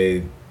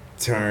I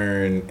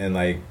turn and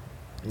like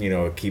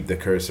keep the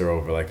cursor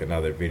over like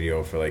another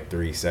video for like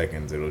 3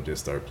 seconds, it'll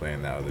just start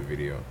playing that other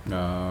video.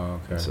 Oh,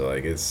 okay. So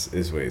like it's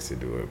ways to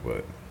do it,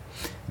 but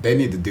they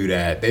need to do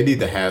that. They need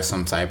to have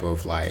some type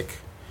of like,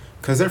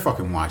 because they're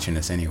fucking watching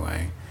this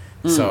anyway.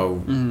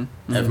 So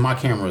if my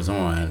camera's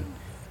on,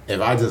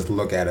 if I just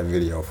look at a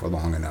video for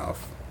long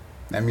enough,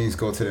 that means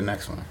go to the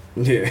next one.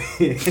 Yeah.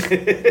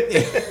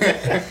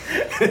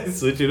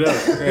 Switch it up.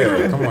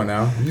 Yeah, come on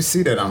now. You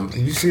see that I'm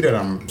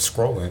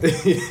scrolling.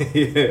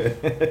 Yeah.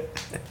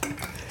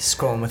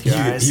 Scrolling with your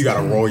eyes. You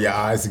gotta roll your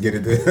eyes to get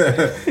it to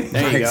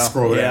there you go.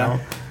 Scroll down.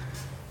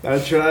 I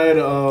tried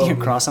you can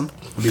cross them.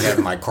 Be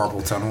having like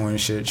carpal tunnel and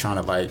shit,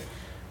 trying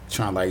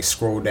to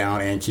scroll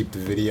down and keep the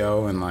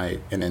video and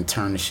then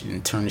turn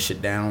the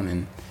shit down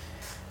and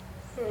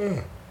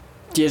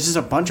yeah, it's just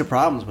a bunch of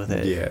problems with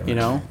it. Yeah,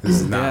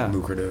 this is not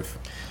lucrative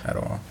at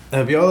all.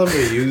 Have y'all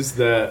ever used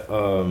that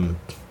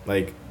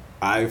like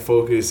eye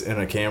focus in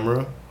a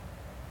camera?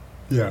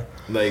 Yeah,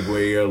 like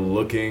where you're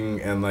looking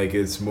and like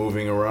it's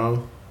moving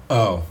around.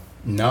 Oh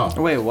no!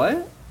 Wait,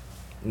 what?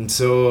 And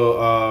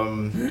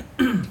so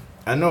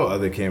I know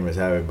other cameras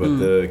have it, but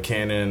the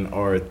Canon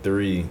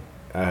R3,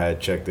 I had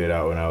checked it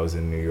out when I was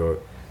in New York.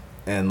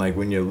 And like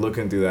when you're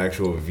looking through the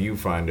actual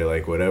viewfinder,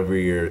 like whatever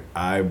your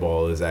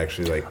eyeball is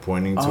actually like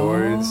pointing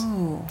towards,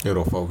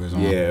 it'll focus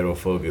on. Yeah, it'll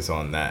focus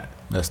on that.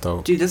 That's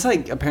dope. Dude, that's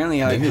like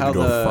apparently like they need how to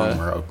do a the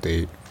firmware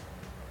update.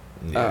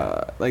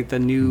 like the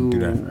new Do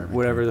that for everything.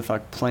 whatever the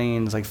fuck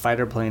planes, like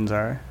fighter planes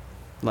are.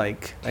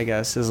 Like I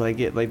guess is like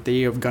it like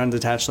you have guns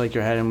attached to like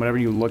your head, and whatever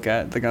you look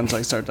at, the guns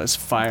like start just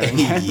firing.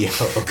 Yo.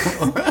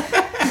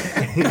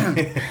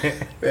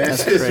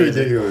 That's just crazy.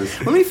 ridiculous.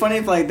 Wouldn't it be funny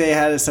if like they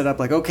had it set up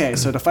like, okay,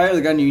 so to fire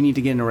the gun you need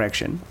to get an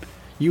erection.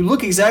 You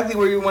look exactly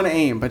where you want to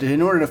aim, but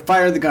in order to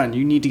fire the gun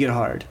you need to get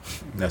hard.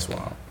 That's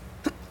wild.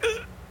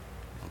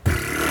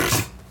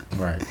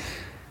 Right.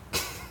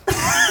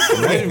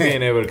 Imagine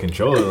being able to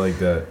control it like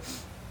that.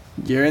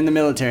 You're in the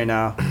military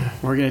now.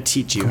 We're gonna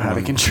teach you how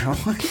to control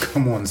it.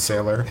 Come on,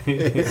 sailor.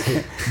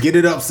 Get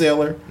it up,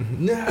 sailor.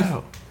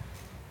 No.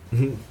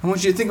 I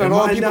want you to think about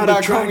all the people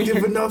back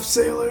home. enough,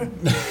 sailor?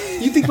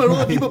 You think about all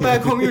the people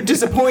back home you're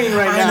disappointing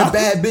right now. I'm a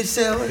bad bitch,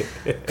 sailor.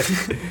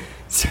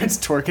 Starts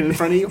twerking in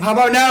front of you. How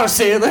about now,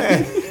 sailor?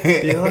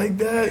 You like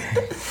that?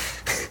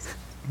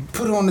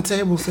 Put it on the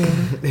table, sailor.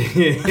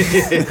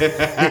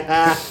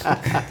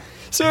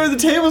 Sir, the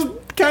table's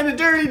kind of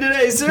dirty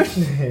today, sir.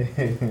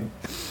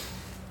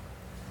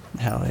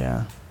 Hell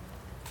yeah.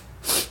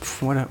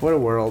 What a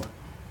world.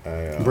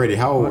 Brady,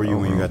 how old were you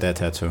when you got that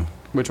tattoo?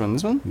 Which one?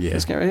 This one? Yeah.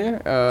 This guy right here?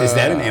 Is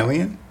that an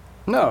alien?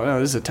 No,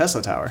 this is a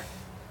Tesla tower.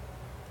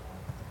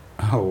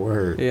 Oh,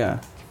 word. Yeah.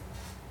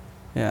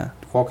 Yeah.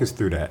 Walk us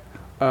through that.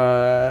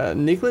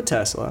 Nikola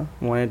Tesla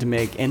wanted to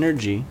make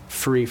energy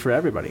free for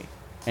everybody.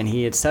 And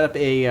he had set up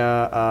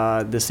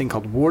a this thing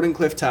called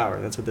Wardenclyffe Tower.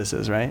 That's what this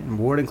is, right? In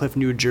Wardenclyffe,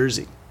 New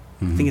Jersey.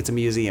 I think it's a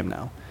museum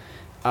now.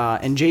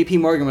 And J.P.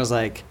 Morgan was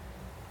like,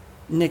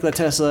 Nikola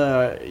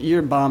Tesla,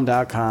 you're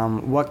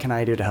bomb.com. What can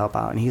I do to help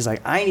out? And he's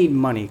like, I need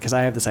money because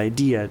I have this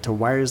idea to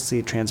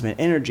wirelessly transmit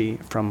energy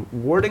from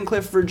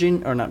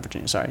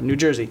Wardenclyffe, New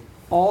Jersey,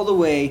 all the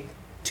way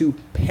to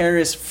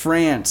Paris,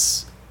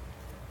 France.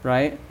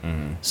 Right?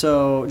 Mm-hmm.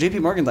 So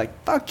JP Morgan's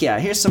like, fuck yeah,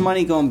 here's some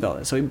money, go and build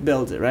it. So he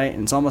builds it, right?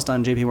 And it's almost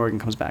done. JP Morgan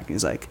comes back and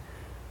he's like,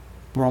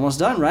 we're almost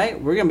done,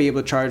 right? We're going to be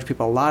able to charge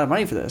people a lot of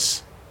money for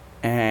this.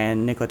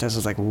 And Nikola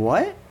Tesla's like,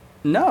 what?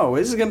 No,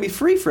 this is going to be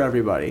free for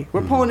everybody.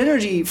 We're pulling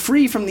energy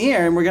free from the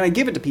air and we're going to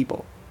give it to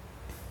people.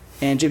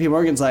 And JP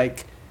Morgan's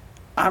like,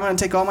 I'm going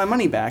to take all my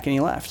money back. And he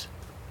left.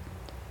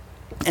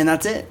 And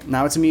that's it.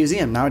 Now it's a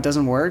museum. Now it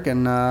doesn't work.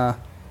 And now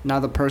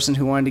the person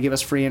who wanted to give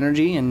us free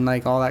energy and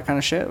like all that kind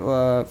of shit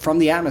from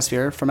the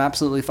atmosphere, from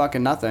absolutely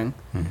fucking nothing,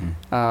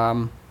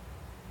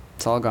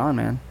 it's all gone,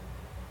 man.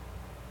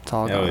 It's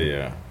all gone. Hell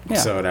yeah.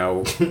 So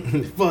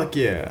that fuck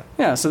yeah.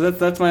 Yeah, so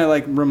that's my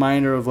like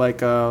reminder of like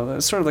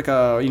sort of like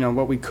a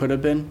what we could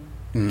have been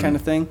kind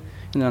of thing.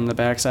 And then on the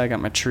backside I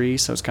got my tree,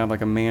 so it's kind of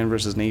like a man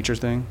versus nature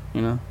thing,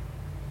 Yeah.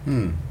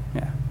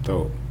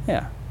 Dope.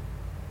 Yeah.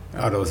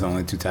 Are those the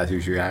only two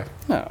tattoos you have?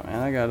 No,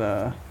 man, I got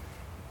a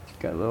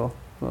little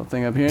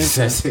thing up here.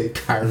 That's it,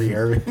 Kyrie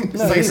Irving.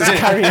 No, this is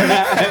Kyrie Irving.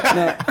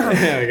 No.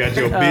 I got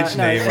your bitch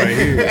name right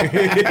here.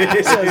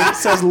 It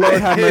says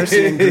Lord have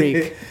mercy in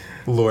Greek.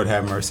 Lord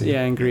have mercy.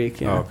 Yeah, in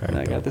Greek. Yeah. Oh, okay. And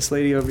I got this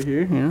lady over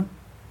here. Who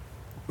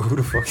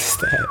the fuck is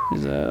that?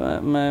 She's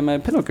my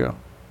pinup girl.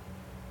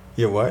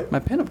 Your what? My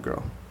pinup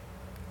girl.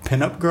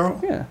 Pinup girl?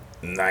 Yeah.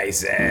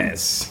 Nice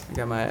ass. I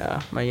got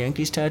my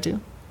Yankees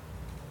tattoo.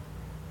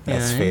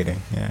 That's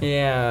fading. Yeah.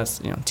 Yeah, it's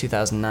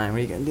 2009. What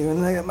are you gonna do?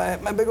 And I got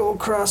my big old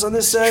cross on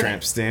this side.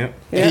 Tramp stamp.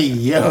 Yeah. Hey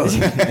yo.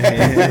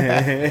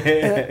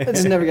 It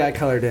just never got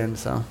colored in,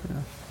 so.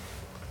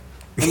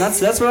 And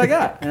that's what I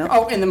got.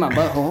 Oh, and then my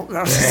butthole.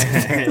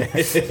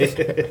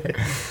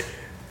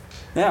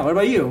 Yeah. What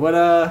about you? What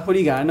do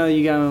you got? I know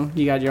you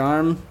got your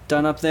arm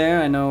done up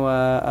there. I know.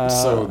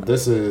 So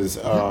this is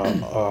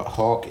a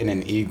hawk and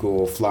an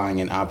eagle flying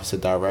in opposite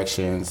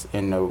directions,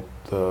 and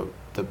the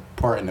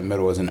part in the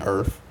middle is an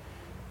earth,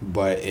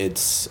 but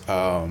it's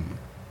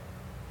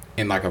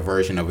in like a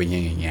version of a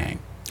yin and yang.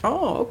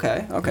 Oh,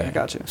 okay. Yeah. I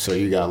got you. So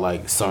you got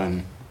like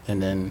sun,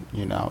 and then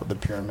the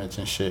pyramids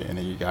and shit, and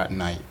then you got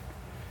night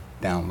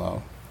down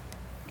low,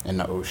 in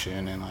the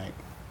ocean and like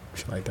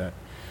shit like that.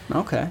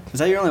 Okay. Is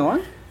that your only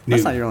one?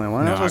 That's not your only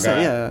one. No, I was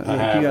gonna say, yeah. I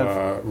have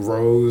a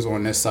rose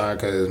on this side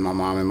because my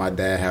mom and my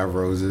dad have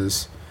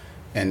roses,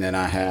 and then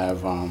I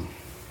have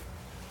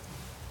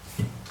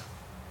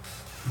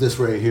this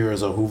right here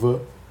is a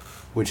huva,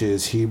 which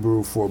is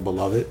Hebrew for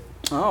beloved.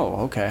 Oh,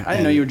 okay. I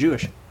didn't know you were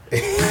Jewish. Yeah,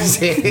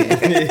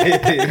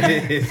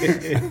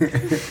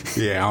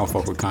 I don't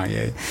fuck with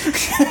Kanye.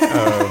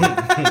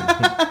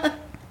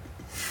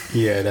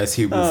 Yeah, that's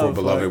Hebrew for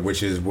beloved,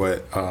 which is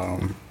what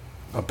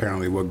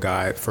apparently what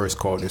God first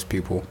called his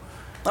people.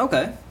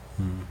 Okay.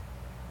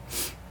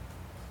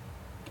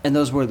 And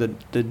those were the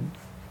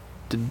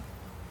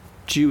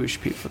Jewish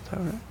people,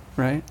 though,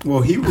 right?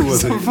 Well, Hebrew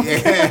was I'm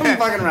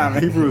fucking around.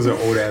 Man. Hebrew is an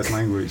old ass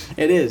language.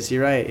 It is.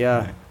 You're right.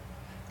 Yeah.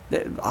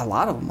 A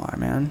lot of them are,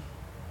 man.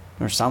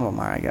 Or some of them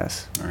are, I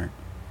guess. All right.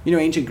 You know,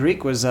 ancient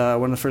Greek was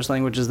one of the first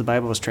languages the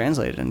Bible was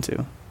translated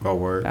into. Oh,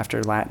 word.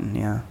 After Latin,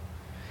 yeah.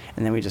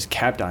 And then we just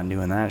kept on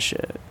doing that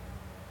shit.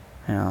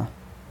 You know.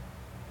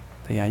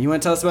 But yeah, you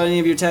want to tell us about any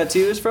of your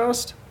tattoos,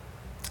 Frost?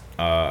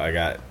 I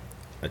got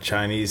a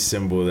Chinese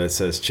symbol that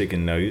says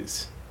chicken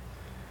nuggets.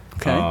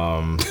 Okay.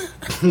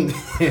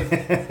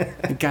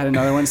 Got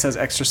another one that says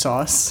extra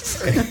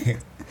sauce.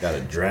 Got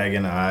a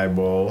dragon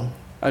eyeball.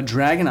 A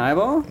dragon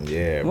eyeball?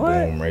 Yeah, What?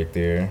 boom, right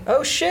there.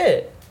 Oh,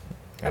 shit.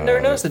 I've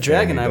never noticed the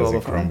dragon Family eyeball doesn't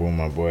before. crumble.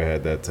 My boy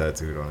had that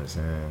tattooed on his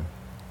hand.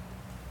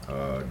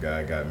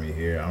 Guy got me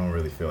here. I don't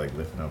really feel like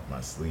lifting up my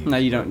sleeve. No,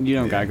 you don't. You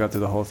don't Yeah. gotta go through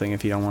the whole thing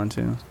if you don't want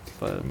to.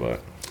 But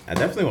I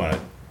definitely want to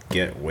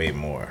get way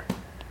more.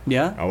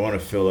 yeah, I want to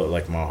fill up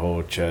like my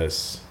whole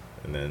chest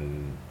and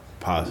then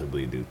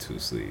possibly do 2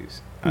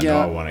 sleeves. I know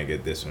Yeah. I want to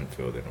get this one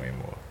filled in way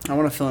more. I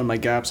want to fill in my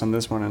gaps on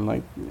this one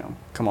and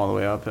come all the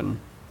way up and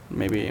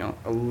maybe a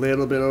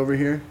little bit over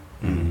here.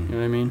 Mm-hmm. You know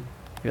what I mean?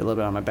 Get a little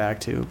bit on my back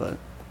too, but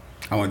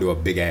I want to do a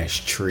big ass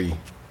tree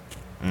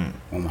on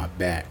my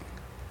back,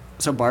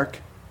 so bark.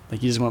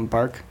 Like you just want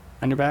bark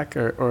on your back,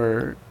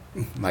 or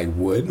like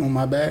wood on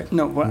my back.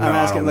 no? What No, I'm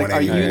I asking, don't like, want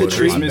are any you wood the on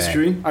tree? my Christmas back.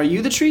 tree? Are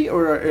you the tree,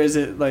 or is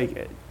it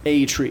like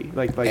a tree,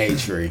 like A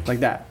tree. like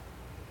that?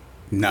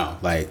 No,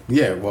 like like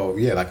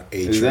a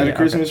Is tree. that a Yeah,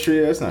 Christmas tree?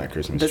 That's not a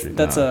Christmas tree.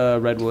 That's Nah. a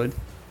redwood.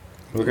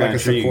 What like kind a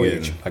of tree you sequoia,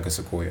 getting? like a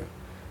sequoia.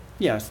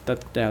 Yeah,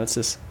 that's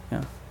just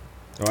yeah.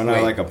 Why not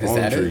Wait, like a is palm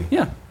that it? tree?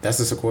 Yeah, That's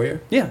a sequoia.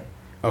 yeah.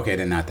 Okay,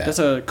 then not that. That's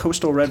a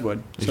coastal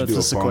redwood. You So should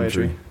that's do a a palm sequoia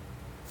tree. tree.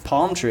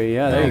 Palm tree,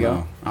 yeah, there you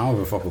go. I don't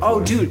give a fuck with Oh,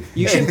 wood. dude,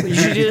 you should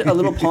do a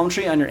little palm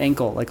tree on your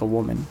ankle like a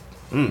woman.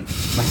 like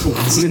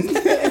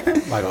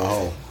a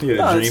hoe. You Oh, get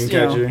a it's, dream you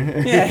know, catcher.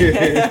 Yeah.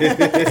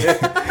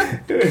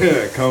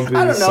 Compass,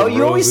 I don't know. some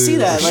You always see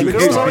that. roses. Like Shoot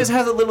girls star. always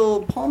have the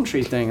little palm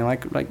tree thing,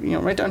 like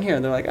right down here.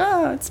 They're like,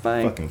 it's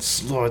fine. Fucking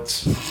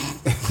sluts.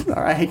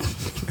 All right.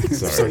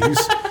 Sorry.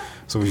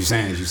 So what you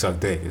saying is you suck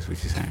dick? Is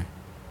what you saying?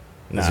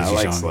 Nah, That's what I you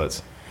like showing me.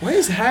 sluts. What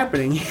is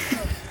happening?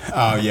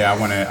 Oh yeah,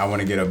 I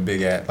wanna get a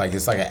big ass, like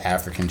it's like an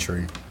African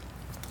tree,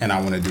 and I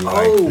want to do like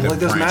Oh, the like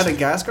those branches.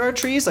 Madagascar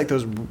trees, like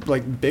those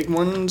like big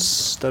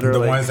ones that are The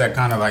like. ones that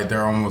kind of like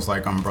they're almost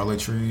like umbrella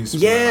trees.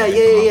 Yeah, Like, yeah,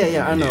 they come yeah, up.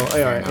 yeah. I know.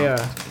 All right, you know.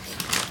 yeah.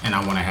 And I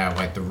want to have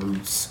like the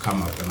roots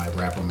come up and like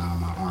wrap them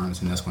around my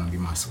arms, and that's going to be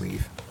my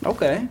sleeve.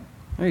 Okay,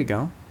 there you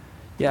go.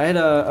 Yeah, I had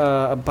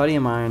a buddy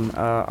of mine,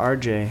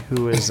 RJ,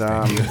 who was he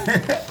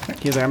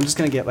was like, I'm just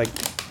gonna get like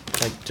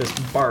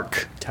just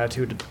bark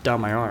tattooed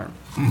down my arm.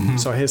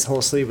 So his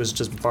whole sleeve was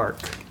just bark.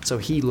 So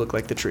he looked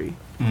like the tree.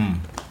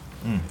 And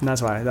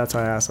that's why I asked.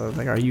 I was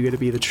like, are you gonna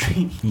be the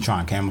tree? You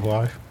trying to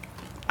camouflage?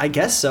 I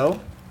guess so,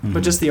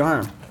 but just the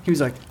arm. He was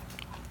like,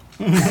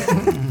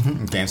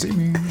 Can't see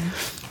me.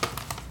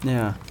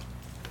 yeah.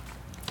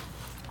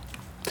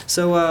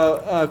 So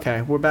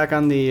okay, we're back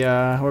on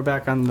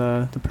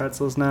the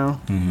pretzels now.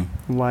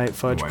 White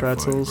fudge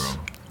pretzels,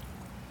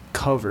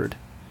 covered.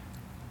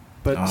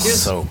 But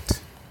here's Soaked.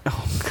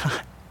 oh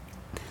god.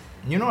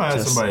 You know, I had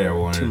Just somebody that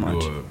wanted too to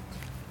much. do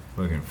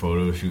a fucking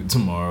photo shoot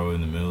tomorrow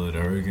in the middle of the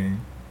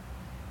hurricane,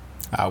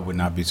 I would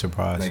not be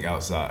surprised. like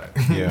outside.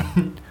 Yeah.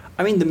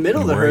 I mean, the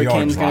middle of the Where are y'all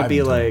hurricane's gonna be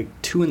driving to?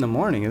 like 2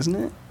 a.m, isn't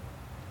it?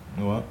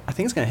 What? I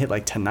think it's gonna hit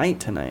like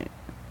tonight.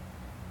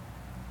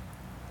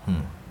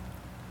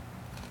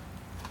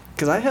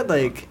 Cause I had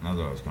like That's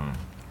what I was coming.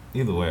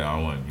 Either way, I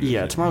don't want to.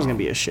 yeah, tomorrow's gonna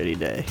be a shitty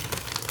day.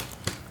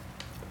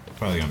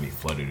 Probably gonna be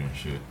flooded and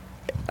shit.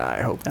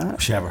 I hope not.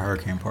 We should have a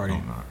hurricane party.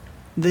 Hope not.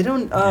 They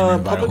don't. invite a whole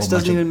Publix bunch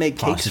doesn't of even make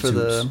cakes for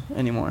the prostitutes.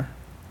 anymore.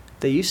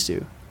 They used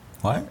to.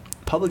 What?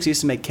 Publix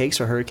used to make cakes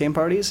for hurricane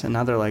parties, and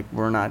now they're like,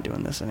 we're not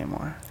doing this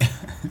anymore.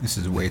 This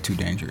is way too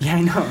dangerous. Yeah,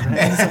 I know. Right?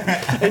 It's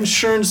like,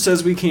 insurance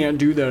says we can't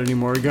do that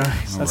anymore,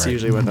 guys. That's Right.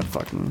 usually what the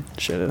fucking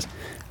shit is.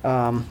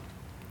 Ow.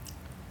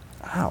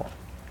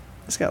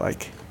 This got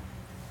like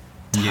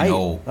You tight, getting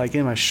old. like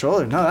in my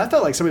shoulder. No, I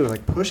felt like somebody was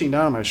like pushing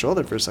down on my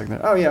shoulder for a second.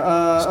 There. Oh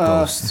yeah. It's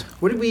ghosts.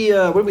 What did we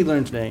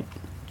learn today?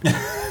 You're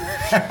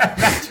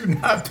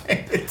not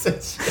paying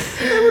attention.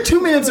 We're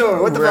 2 minutes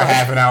over. What the We're fuck?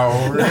 half an hour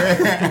over.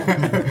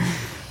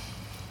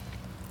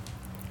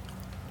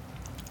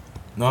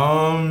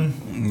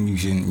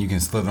 You can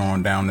slither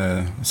on down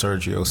to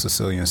Sergio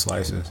Sicilian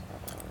Slices.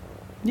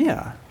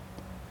 Yeah.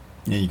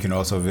 Yeah, you can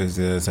also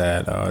visit us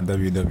at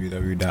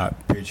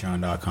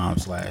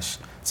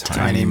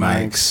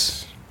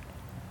www.patreon.com/tinymikes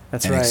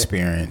That's and right.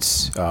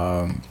 experience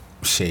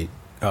shake.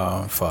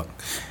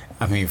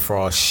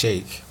 Frost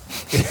shake.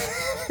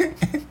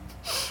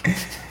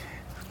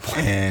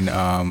 And a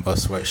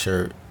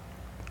sweatshirt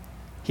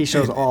He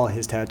shows all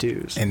his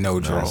tattoos. and no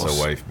That's drawers. a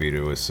wife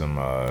beater with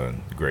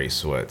some gray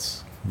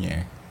sweats.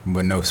 Yeah,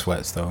 but no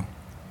sweats though.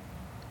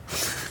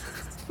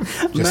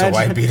 Just a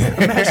white beater.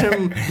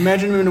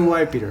 Imagine him in a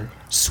white beater,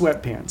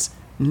 sweatpants,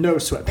 no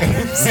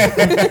sweatpants.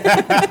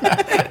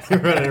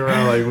 Running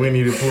around like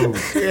Winnie the Pooh.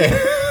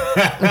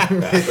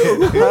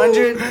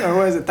 100 or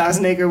what is it?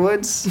 1,000 Acre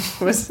Woods?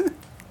 What's it?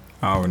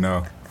 I don't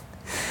know.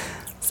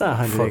 It's not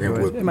 100 Fucking Acre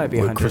Woods. with, It might be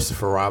with 100.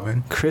 Christopher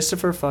Robin.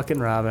 Christopher fucking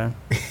Robin.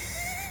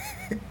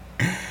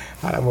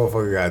 How that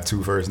motherfucker got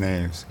 2 first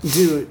names?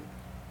 Dude,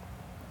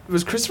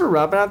 was Christopher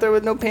Robin out there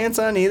with no pants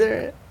on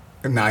either?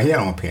 Nah, he had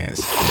on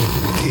pants.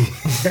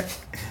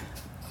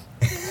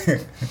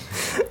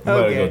 I'm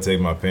about to go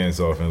take my pants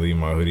off and leave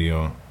my hoodie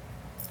on.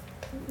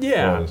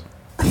 Yeah.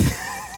 Pause.